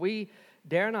 says, "For we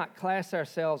dare not class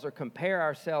ourselves or compare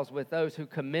ourselves with those who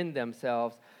commend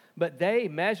themselves, but they,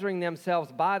 measuring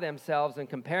themselves by themselves and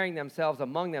comparing themselves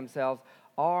among themselves,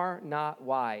 are not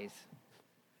wise."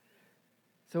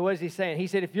 So what is he saying? He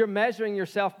said, if you're measuring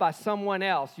yourself by someone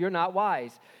else, you're not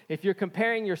wise. If you're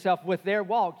comparing yourself with their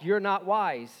walk, you're not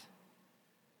wise.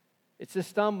 It's a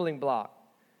stumbling block.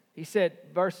 He said,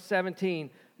 verse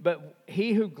 17, "But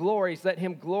he who glories, let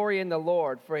him glory in the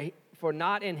Lord, for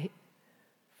not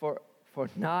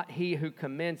he who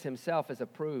commends himself is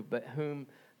approved, but whom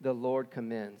the Lord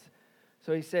commends."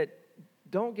 So he said,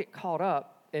 don't get caught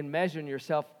up in measuring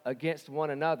yourself against one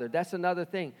another. That's another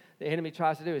thing the enemy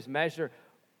tries to do, is measure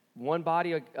one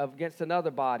body against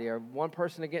another body, or one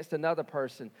person against another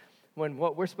person, when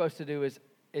what we're supposed to do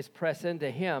is press into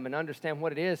him and understand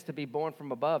what it is to be born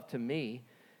from above to me,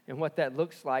 and what that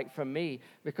looks like from me.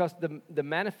 Because the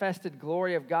manifested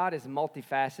glory of God is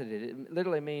multifaceted. It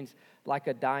literally means like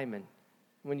a diamond.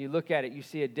 When you look at it, you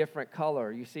see a different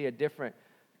color. You see a different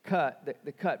cut.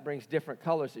 The cut brings different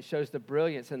colors. It shows the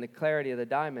brilliance and the clarity of the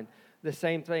diamond. The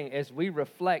same thing, as we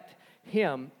reflect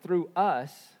him through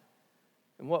us,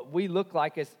 and what we look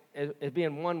like as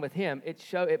being one with him,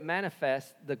 it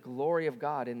manifests the glory of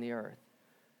God in the earth.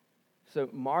 So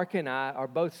Mark and I are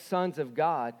both sons of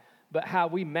God, but how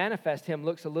we manifest him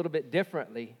looks a little bit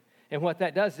differently. And what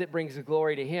that does is it brings the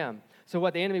glory to him. So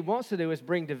what the enemy wants to do is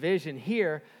bring division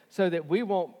here so that we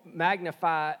won't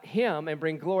magnify him and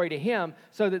bring glory to him,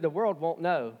 so that the world won't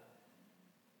know.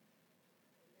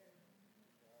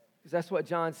 Because that's what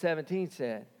John 17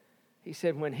 said. He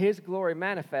said, when his glory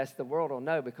manifests, the world will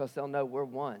know, because they'll know we're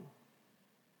one.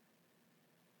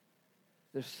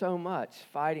 There's so much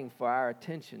fighting for our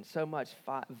attention, so much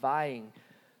vying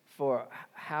for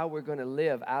how we're going to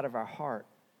live out of our heart.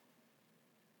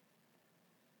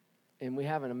 And we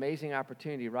have an amazing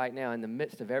opportunity right now in the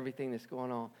midst of everything that's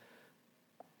going on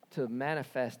to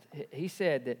manifest. He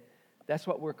said that that's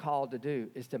what we're called to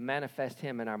do, is to manifest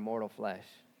him in our mortal flesh.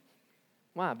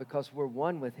 Why? Because we're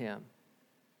one with him.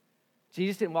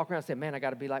 Jesus didn't walk around and say, man, I got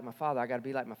to be like my Father. I got to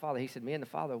be like my Father. He said, me and the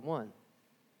Father are one.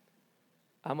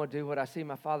 I'm going to do what I see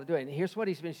my Father doing. And here's what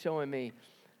he's been showing me.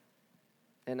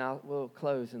 And we'll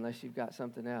close unless you've got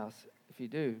something else. If you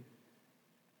do,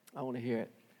 I want to hear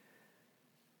it.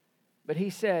 But he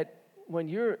said, when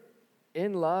you're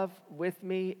in love with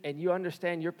me and you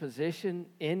understand your position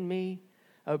in me,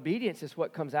 obedience is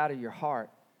what comes out of your heart.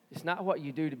 It's not what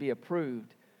you do to be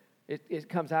approved. It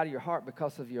comes out of your heart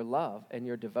because of your love and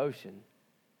your devotion.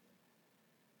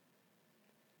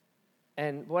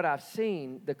 And what I've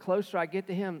seen, the closer I get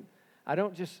to him, I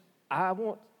don't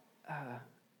want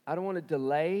to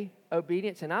delay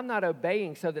obedience. And I'm not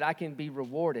obeying so that I can be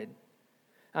rewarded.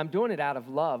 I'm doing it out of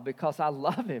love because I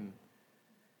love him.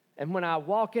 And when I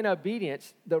walk in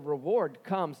obedience, the reward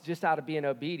comes just out of being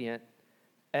obedient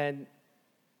and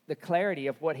the clarity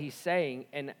of what he's saying,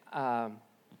 and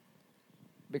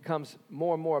becomes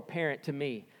more and more apparent to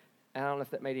me. And I don't know if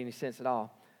that made any sense at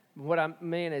all. What I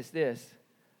mean is this: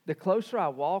 the closer I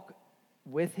walk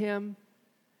with him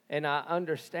and I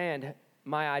understand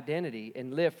my identity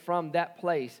and live from that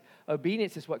place,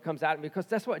 obedience is what comes out of me, because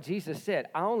that's what Jesus said.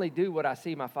 I only do what I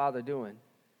see my Father doing.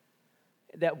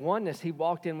 That oneness he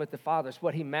walked in with the Father is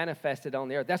what he manifested on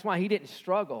the earth. That's why he didn't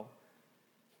struggle.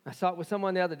 I saw it with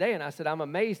someone the other day, and I said, I'm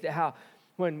amazed at how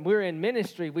when we're in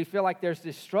ministry, we feel like there's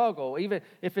this struggle. Even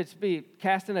if it's be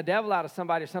casting a devil out of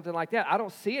somebody or something like that, I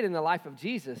don't see it in the life of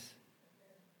Jesus.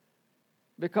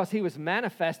 Because he was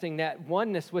manifesting that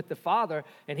oneness with the Father,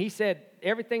 and he said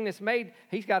everything that's made,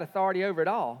 he's got authority over it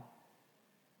all.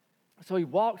 So he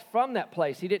walked from that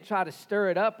place. He didn't try to stir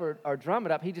it up or drum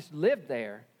it up. He just lived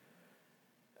there.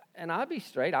 And I'll be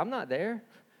straight, I'm not there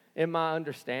in my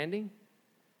understanding.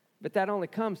 But that only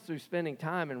comes through spending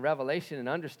time in revelation and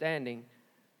understanding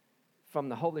from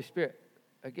the Holy Spirit.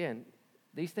 Again,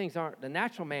 these things the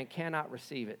natural man cannot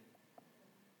receive it.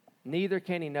 Neither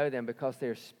can he know them, because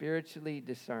they're spiritually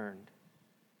discerned.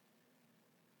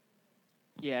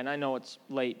 Yeah, and I know it's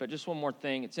late, but just one more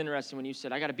thing. It's interesting when you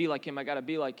said, I got to be like him, I got to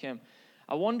be like him.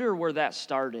 I wonder where that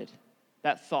started,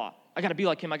 that thought. I got to be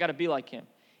like him, I got to be like him.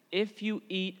 If you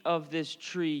eat of this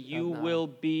tree, you will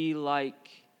be like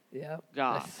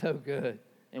God. That's so good.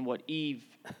 And what Eve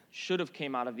should have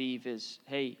came out of Eve is,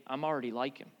 hey, I'm already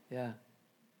like him. Yeah.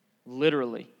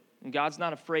 Literally. And God's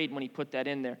not afraid when he put that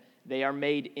in there. They are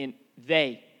made in,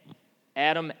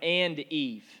 Adam and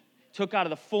Eve, took out of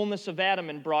the fullness of Adam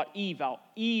and brought Eve out.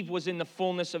 Eve was in the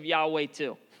fullness of Yahweh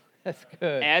too. That's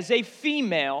good. As a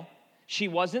female, she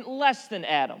wasn't less than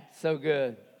Adam. So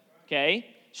good. Okay?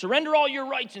 Surrender all your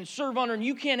rights and serve under, and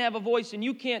you can't have a voice and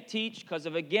you can't teach because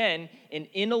of, again, an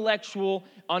intellectual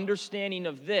understanding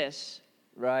of this.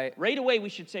 Right. Right away, we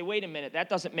should say, wait a minute, that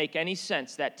doesn't make any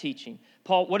sense, that teaching.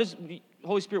 Paul,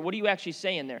 Holy Spirit, what are you actually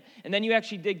saying there? And then you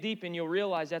actually dig deep and you'll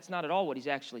realize that's not at all what he's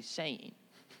actually saying.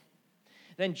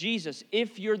 Then Jesus,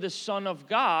 if you're the Son of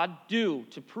God, do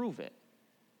to prove it.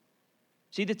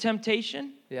 See the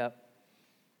temptation? Yep.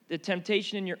 The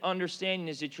temptation in your understanding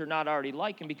is that you're not already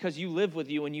like him because you live with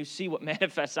you and you see what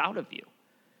manifests out of you.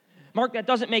 Mark, that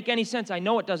doesn't make any sense. I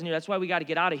know it doesn't. That's why we got to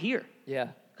get out of here. Yeah.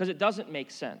 Because it doesn't make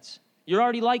sense. You're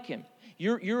already like him.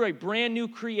 You're a brand new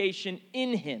creation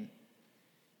in him.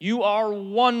 You are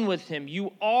one with him.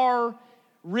 You are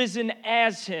risen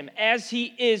as him. As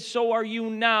he is, so are you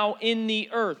now in the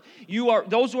earth.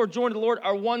 Those who are joined to the Lord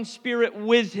are one spirit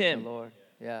with him. The Lord,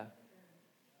 yeah.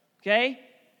 Okay?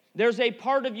 There's a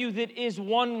part of you that is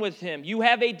one with him. You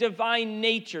have a divine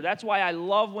nature. That's why I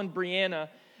love when Brianna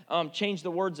changed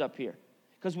the words up here.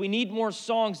 Because we need more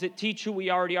songs that teach who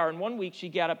we already are. And one week she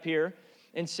got up here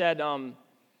and said, man,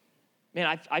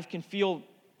 I can feel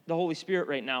the Holy Spirit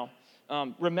right now.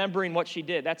 Remembering what she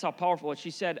did. That's how powerful it was.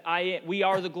 She said, we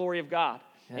are the glory of God.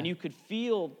 Yeah. And you could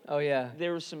feel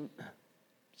there was some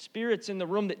spirits in the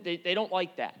room that they don't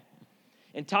like that.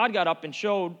 And Todd got up and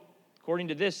showed, according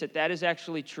to this, that is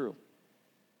actually true.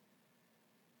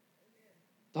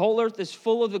 The whole earth is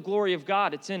full of the glory of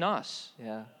God. It's in us.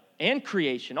 Yeah. And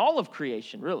creation, all of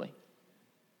creation, really.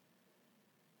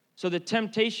 So the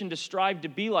temptation to strive to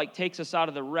be like takes us out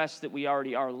of the rest that we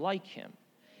already are like him.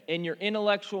 And your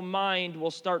intellectual mind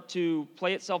will start to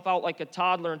play itself out like a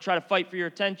toddler and try to fight for your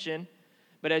attention.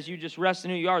 But as you just rest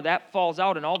in who you are, that falls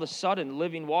out, and all of a sudden,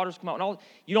 living waters come out. And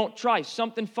you don't try.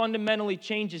 Something fundamentally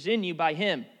changes in you by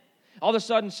him. All of a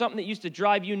sudden, something that used to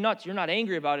drive you nuts, you're not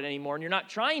angry about it anymore, and you're not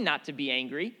trying not to be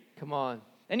angry. Come on.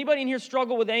 Anybody in here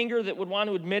struggle with anger that would want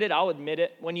to admit it? I'll admit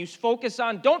it. When you focus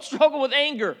on, don't struggle with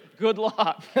anger, good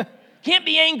luck. Can't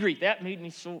be angry. That made me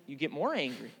so, you get more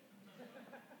angry.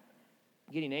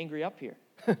 Getting angry up here.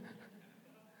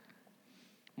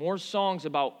 More songs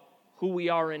about who we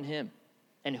are in him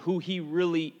and who he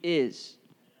really is.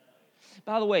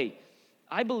 By the way,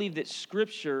 I believe that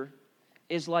Scripture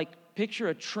is like, picture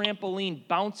a trampoline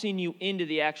bouncing you into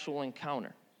the actual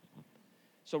encounter.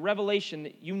 So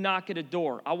Revelation, you knock at a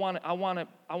door. I want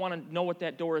to know what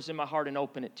that door is in my heart and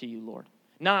open it to you, Lord.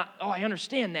 Not, I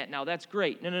understand that now. That's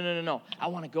great. No. I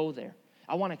want to go there.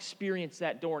 I want to experience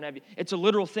that door. And it's a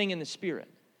literal thing in the Spirit.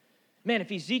 Man,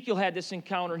 if Ezekiel had this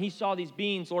encounter and he saw these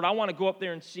beings, Lord, I want to go up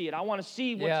there and see it. I want to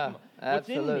see what's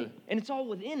in me. And it's all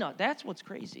within us. That's what's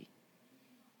crazy.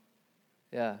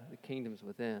 Yeah, the kingdom's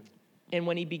within. And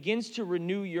when he begins to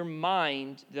renew your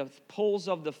mind, the pulls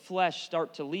of the flesh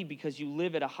start to leave because you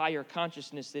live at a higher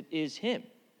consciousness that is him.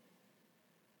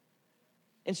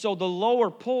 And so the lower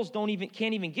pulls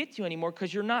can't even get to you anymore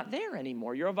because you're not there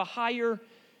anymore. You're of a higher,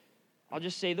 I'll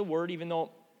just say the word, even though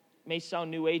it may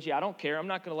sound new agey, I don't care. I'm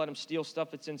not going to let them steal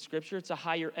stuff that's in Scripture. It's a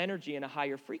higher energy and a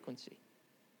higher frequency.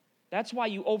 That's why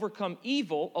you overcome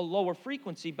evil, a lower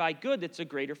frequency, by good that's a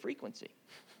greater frequency.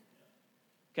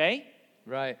 Okay?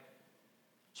 Right.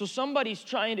 So somebody's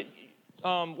trying to,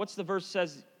 what's the verse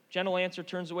says, gentle answer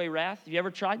turns away wrath? Have you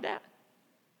ever tried that?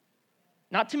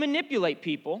 Not to manipulate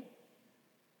people,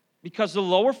 because the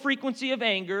lower frequency of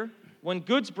anger, when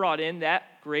good's brought in,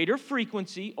 that greater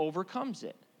frequency overcomes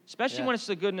it. Especially when it's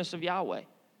the goodness of Yahweh.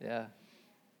 Yeah.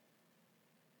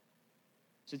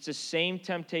 So it's the same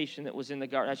temptation that was in the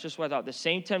garden. That's just what I thought. The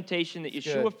same temptation that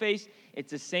Yeshua faced,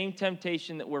 it's the same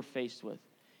temptation that we're faced with.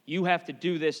 You have to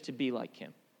do this to be like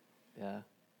him. Yeah.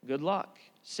 Good luck.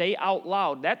 Say out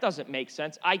loud, that doesn't make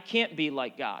sense. I can't be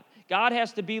like God. God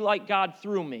has to be like God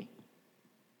through me.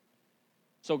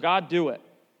 So God, do it.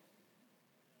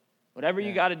 Whatever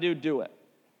you got to do, do it.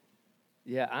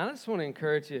 Yeah, I just want to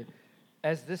encourage you,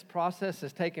 as this process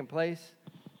is taking place,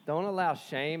 don't allow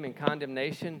shame and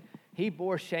condemnation. He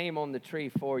bore shame on the tree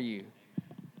for you.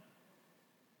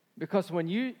 Because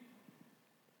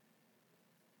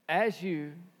as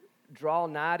you draw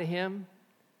nigh to him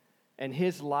and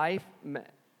his life,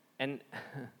 and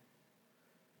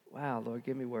wow, Lord,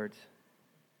 give me words.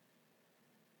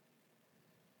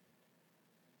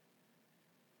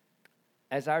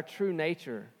 As our true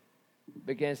nature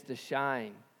begins to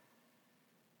shine,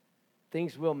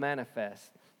 things will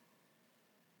manifest.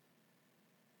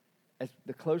 As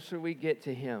the closer we get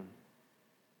to him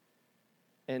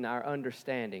in our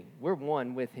understanding, we're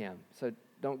one with him. So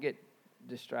don't get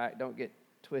distracted, don't get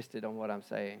twisted on what I'm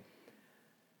saying.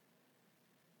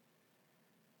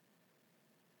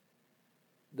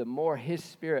 The more his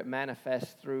Spirit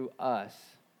manifests through us,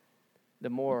 the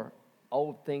more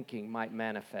old thinking might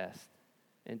manifest.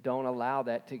 And don't allow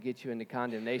that to get you into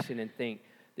condemnation and think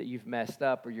that you've messed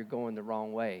up or you're going the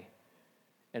wrong way.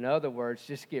 In other words,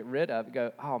 just get rid of it.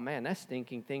 Go, oh man, that's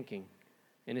stinking thinking.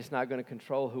 And it's not going to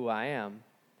control who I am.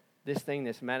 This thing,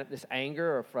 this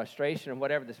anger or frustration or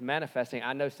whatever that's manifesting,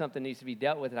 I know something needs to be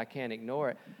dealt with and I can't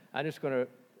ignore it.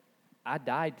 I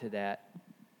died to that.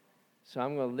 So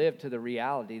I'm going to live to the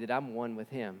reality that I'm one with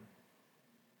him.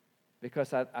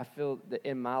 Because I feel that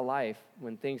in my life,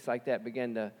 when things like that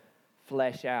begin to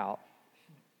flesh out,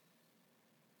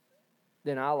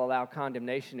 then I'll allow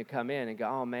condemnation to come in and go,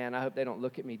 oh man, I hope they don't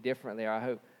look at me differently, or I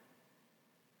hope.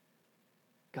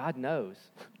 God knows.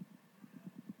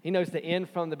 He knows the end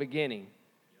from the beginning.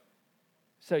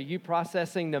 So you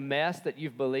processing the mess that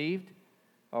you've believed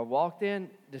or walked in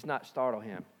does not startle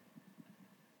him.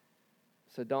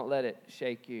 So don't let it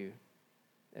shake you,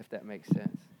 if that makes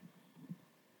sense.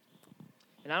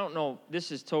 And I don't know,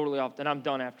 this is totally off, and I'm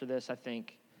done after this, I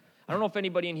think. I don't know if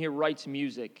anybody in here writes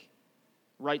music,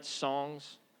 writes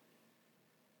songs.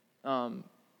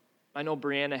 I know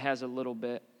Brianna has a little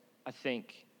bit, I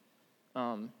think.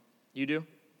 You do?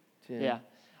 Yeah.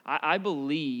 I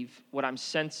believe what I'm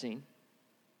sensing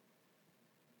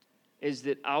is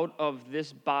that out of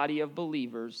this body of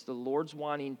believers, the Lord's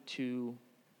wanting to,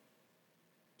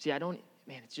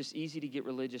 it's just easy to get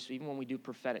religious, even when we do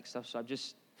prophetic stuff, so I'm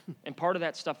just, and part of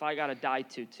that stuff I got to die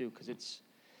to, too, because it's,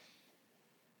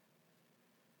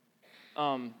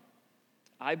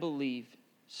 I believe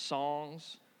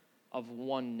songs of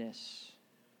oneness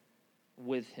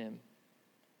with him,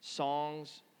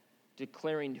 songs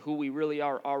declaring who we really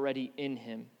are already in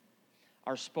him,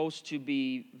 are supposed to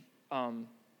be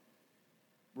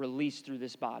released through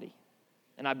this body.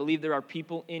 And I believe there are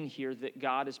people in here that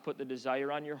God has put the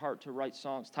desire on your heart to write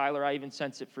songs. Tyler, I even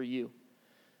sense it for you.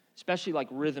 Especially like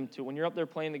rhythm too. When you're up there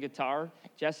playing the guitar,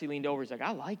 Jesse leaned over, he's like,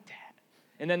 I like that.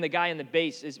 And then the guy in the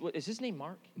bass, is his name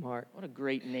Mark? Mark. What a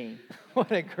great name.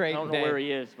 What a great name. I don't know where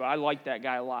he is, but I like that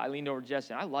guy a lot. I leaned over to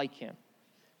Jesse, I like him.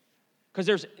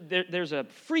 Because there's a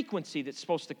frequency that's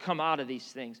supposed to come out of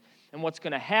these things. And what's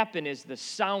going to happen is the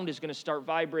sound is going to start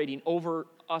vibrating over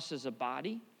us as a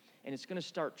body, and it's going to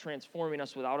start transforming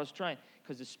us without us trying,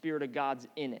 because the Spirit of God's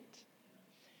in it.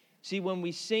 See, when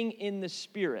we sing in the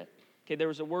Spirit, okay, there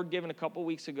was a word given a couple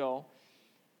weeks ago.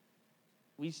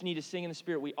 We just need to sing in the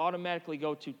Spirit. We automatically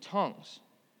go to tongues.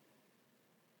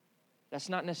 That's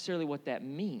not necessarily what that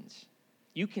means.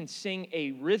 You can sing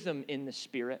a rhythm in the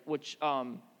Spirit, which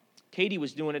Katie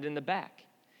was doing it in the back.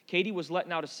 Katie was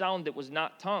letting out a sound that was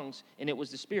not tongues, and it was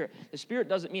the Spirit. The Spirit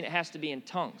doesn't mean it has to be in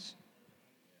tongues.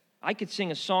 I could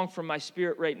sing a song from my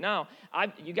spirit right now.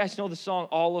 You guys know the song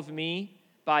All of Me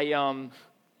by,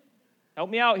 help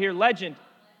me out here, Legend,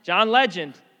 John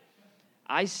Legend.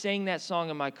 I sang that song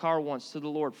in my car once to the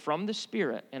Lord from the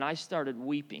Spirit, and I started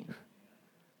weeping.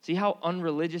 See how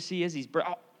unreligious he is?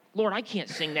 Lord, I can't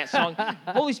sing that song.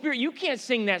 Holy Spirit, you can't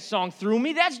sing that song through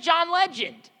me. That's John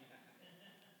Legend.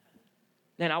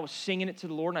 Then I was singing it to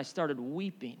the Lord, and I started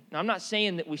weeping. Now, I'm not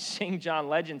saying that we sing John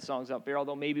Legend songs up here,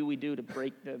 although maybe we do to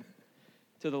break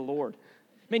to the Lord.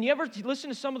 Man, you ever listen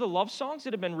to some of the love songs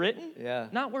that have been written? Yeah.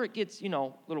 Not where it gets, a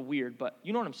little weird, but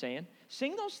you know what I'm saying?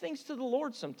 Sing those things to the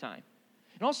Lord sometime.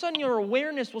 And all of a sudden, your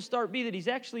awareness will start be that he's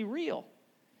actually real.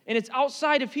 And it's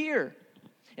outside of here.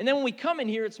 And then when we come in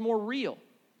here, it's more real.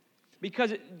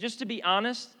 Because just to be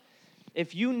honest,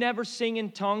 if you never sing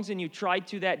in tongues and you tried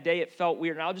to that day, it felt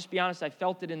weird. And I'll just be honest, I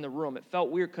felt it in the room. It felt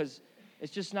weird because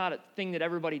it's just not a thing that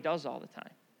everybody does all the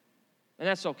time. And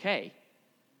that's okay.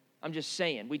 I'm just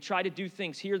saying. We try to do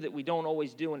things here that we don't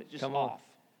always do, and it's just off.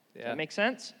 Yeah. Does that make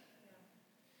sense?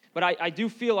 But I do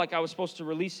feel like I was supposed to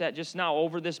release that just now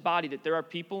over this body, that there are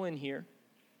people in here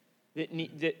that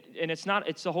need that, and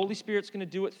it's the Holy Spirit's going to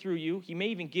do it through you. He may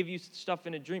even give you stuff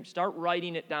in a dream. Start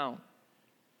writing it down.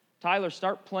 Tyler,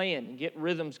 start playing and get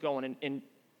rhythms going and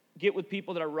get with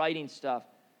people that are writing stuff.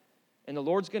 And the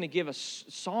Lord's going to give us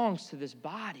songs to this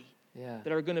body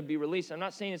that are going to be released. I'm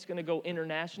not saying it's going to go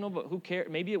international, but who cares?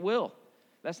 Maybe it will.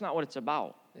 That's not what it's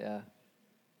about. Yeah.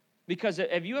 Because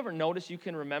have you ever noticed you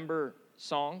can remember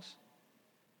songs?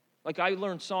 Like I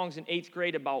learned songs in 8th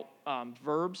grade about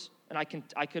verbs, and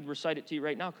I could recite it to you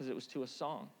right now because it was to a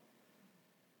song.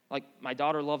 Like my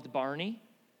daughter loved Barney.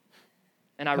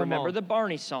 And I remember the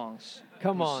Barney songs.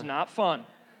 Come on. It's not fun.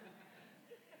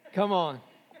 Come on.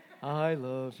 I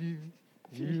love you.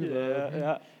 You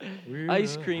love me.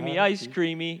 Ice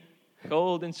creamy,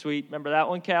 cold and sweet. Remember that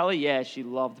one, Callie? Yeah, she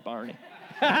loved Barney.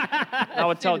 I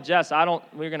would tell Jess,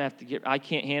 we're going to have to I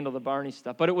can't handle the Barney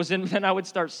stuff. But it was then I would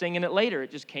start singing it later.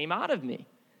 It just came out of me.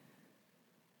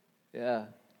 Yeah.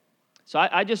 So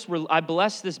I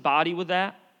bless this body with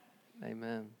that.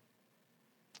 Amen.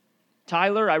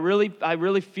 Tyler, I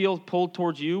really feel pulled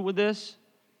towards you with this.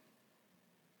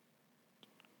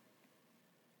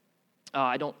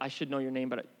 I should know your name,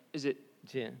 but is it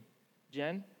Jen?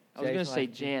 Jen? I was going to say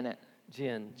Janet.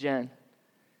 Jen.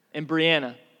 And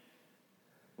Brianna,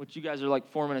 which you guys are like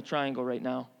forming a triangle right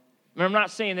now. I mean, I'm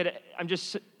not saying that I'm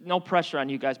just, no pressure on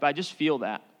you guys, but I just feel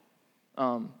that.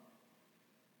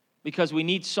 Because we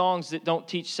need songs that don't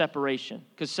teach separation.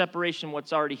 Because separation,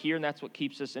 what's already here, and that's what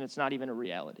keeps us, and it's not even a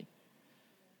reality.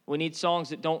 We need songs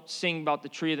that don't sing about the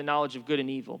tree of the knowledge of good and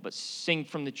evil, but sing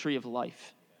from the tree of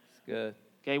life. That's good.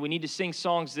 Okay, we need to sing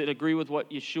songs that agree with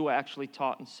what Yeshua actually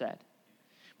taught and said.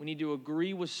 We need to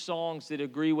agree with songs that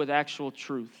agree with actual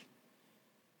truth.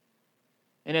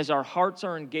 And as our hearts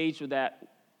are engaged with that,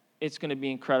 it's going to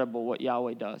be incredible what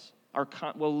Yahweh does.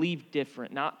 We'll leave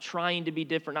different, not trying to be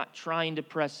different, not trying to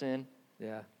press in.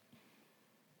 Yeah.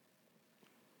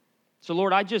 So,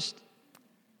 Lord,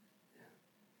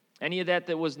 any of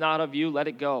that was not of you, let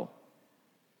it go.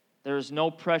 There is no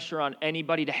pressure on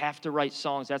anybody to have to write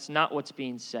songs. That's not what's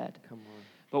being said. Come on.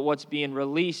 But what's being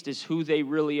released is who they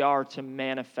really are to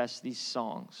manifest these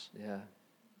songs. Yeah.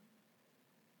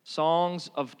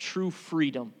 Songs of true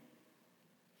freedom.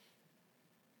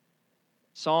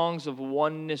 Songs of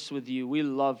oneness with you. We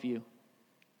love you.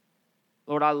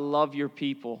 Lord, I love your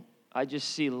people. I just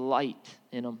see light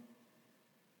in them.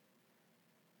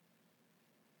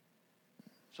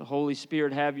 So, Holy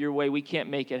Spirit, have your way. We can't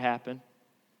make it happen.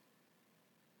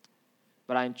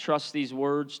 But I entrust these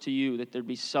words to you, that there'd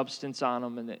be substance on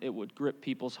them and that it would grip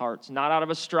people's hearts. Not out of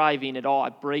a striving at all. I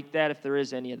break that if there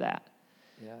is any of that.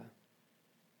 Yeah.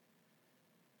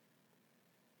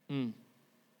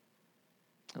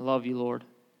 I love you, Lord.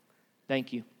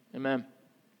 Thank you. Amen.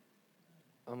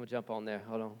 I'm going to jump on there.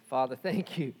 Hold on. Father,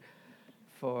 thank you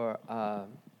for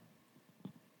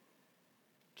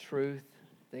truth.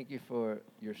 Thank you for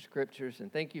your scriptures.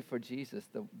 And thank you for Jesus,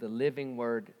 the living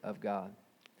word of God.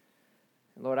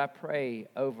 And Lord, I pray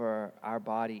over our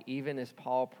body, even as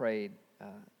Paul prayed,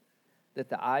 that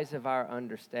the eyes of our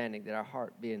understanding, that our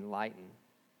heart be enlightened,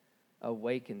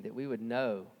 awakened, that we would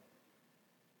know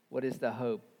what is the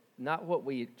hope, not what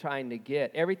we're trying to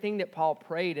get. Everything that Paul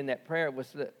prayed in that prayer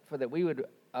was for that we would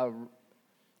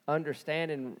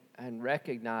understand and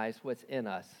recognize what's in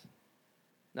us,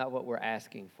 not what we're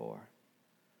asking for.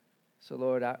 So,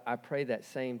 Lord, I pray that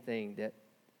same thing, that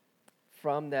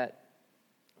from that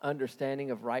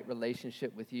understanding of right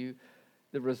relationship with you,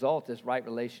 the result is right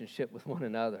relationship with one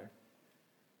another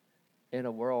in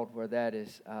a world where that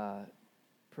is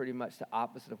pretty much the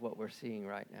opposite of what we're seeing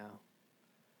right now.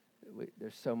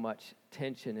 There's so much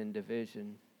tension and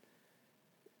division.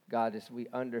 God, as we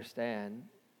understand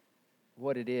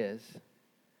what it is,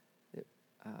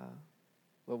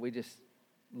 we just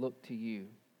look to you.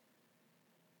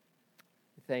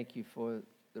 Thank you for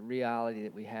the reality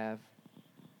that we have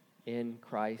in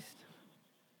Christ,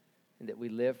 and that we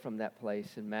live from that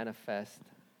place and manifest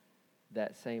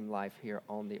that same life here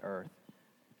on the earth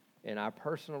in our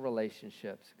personal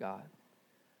relationships, God.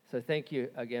 So thank you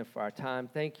again for our time.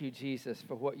 Thank you, Jesus,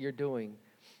 for what you're doing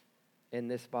in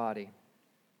this body.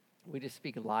 We just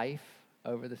speak life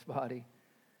over this body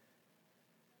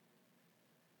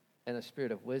and a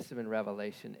spirit of wisdom and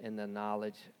revelation in the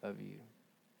knowledge of you.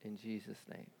 In Jesus'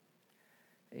 name,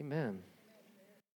 amen.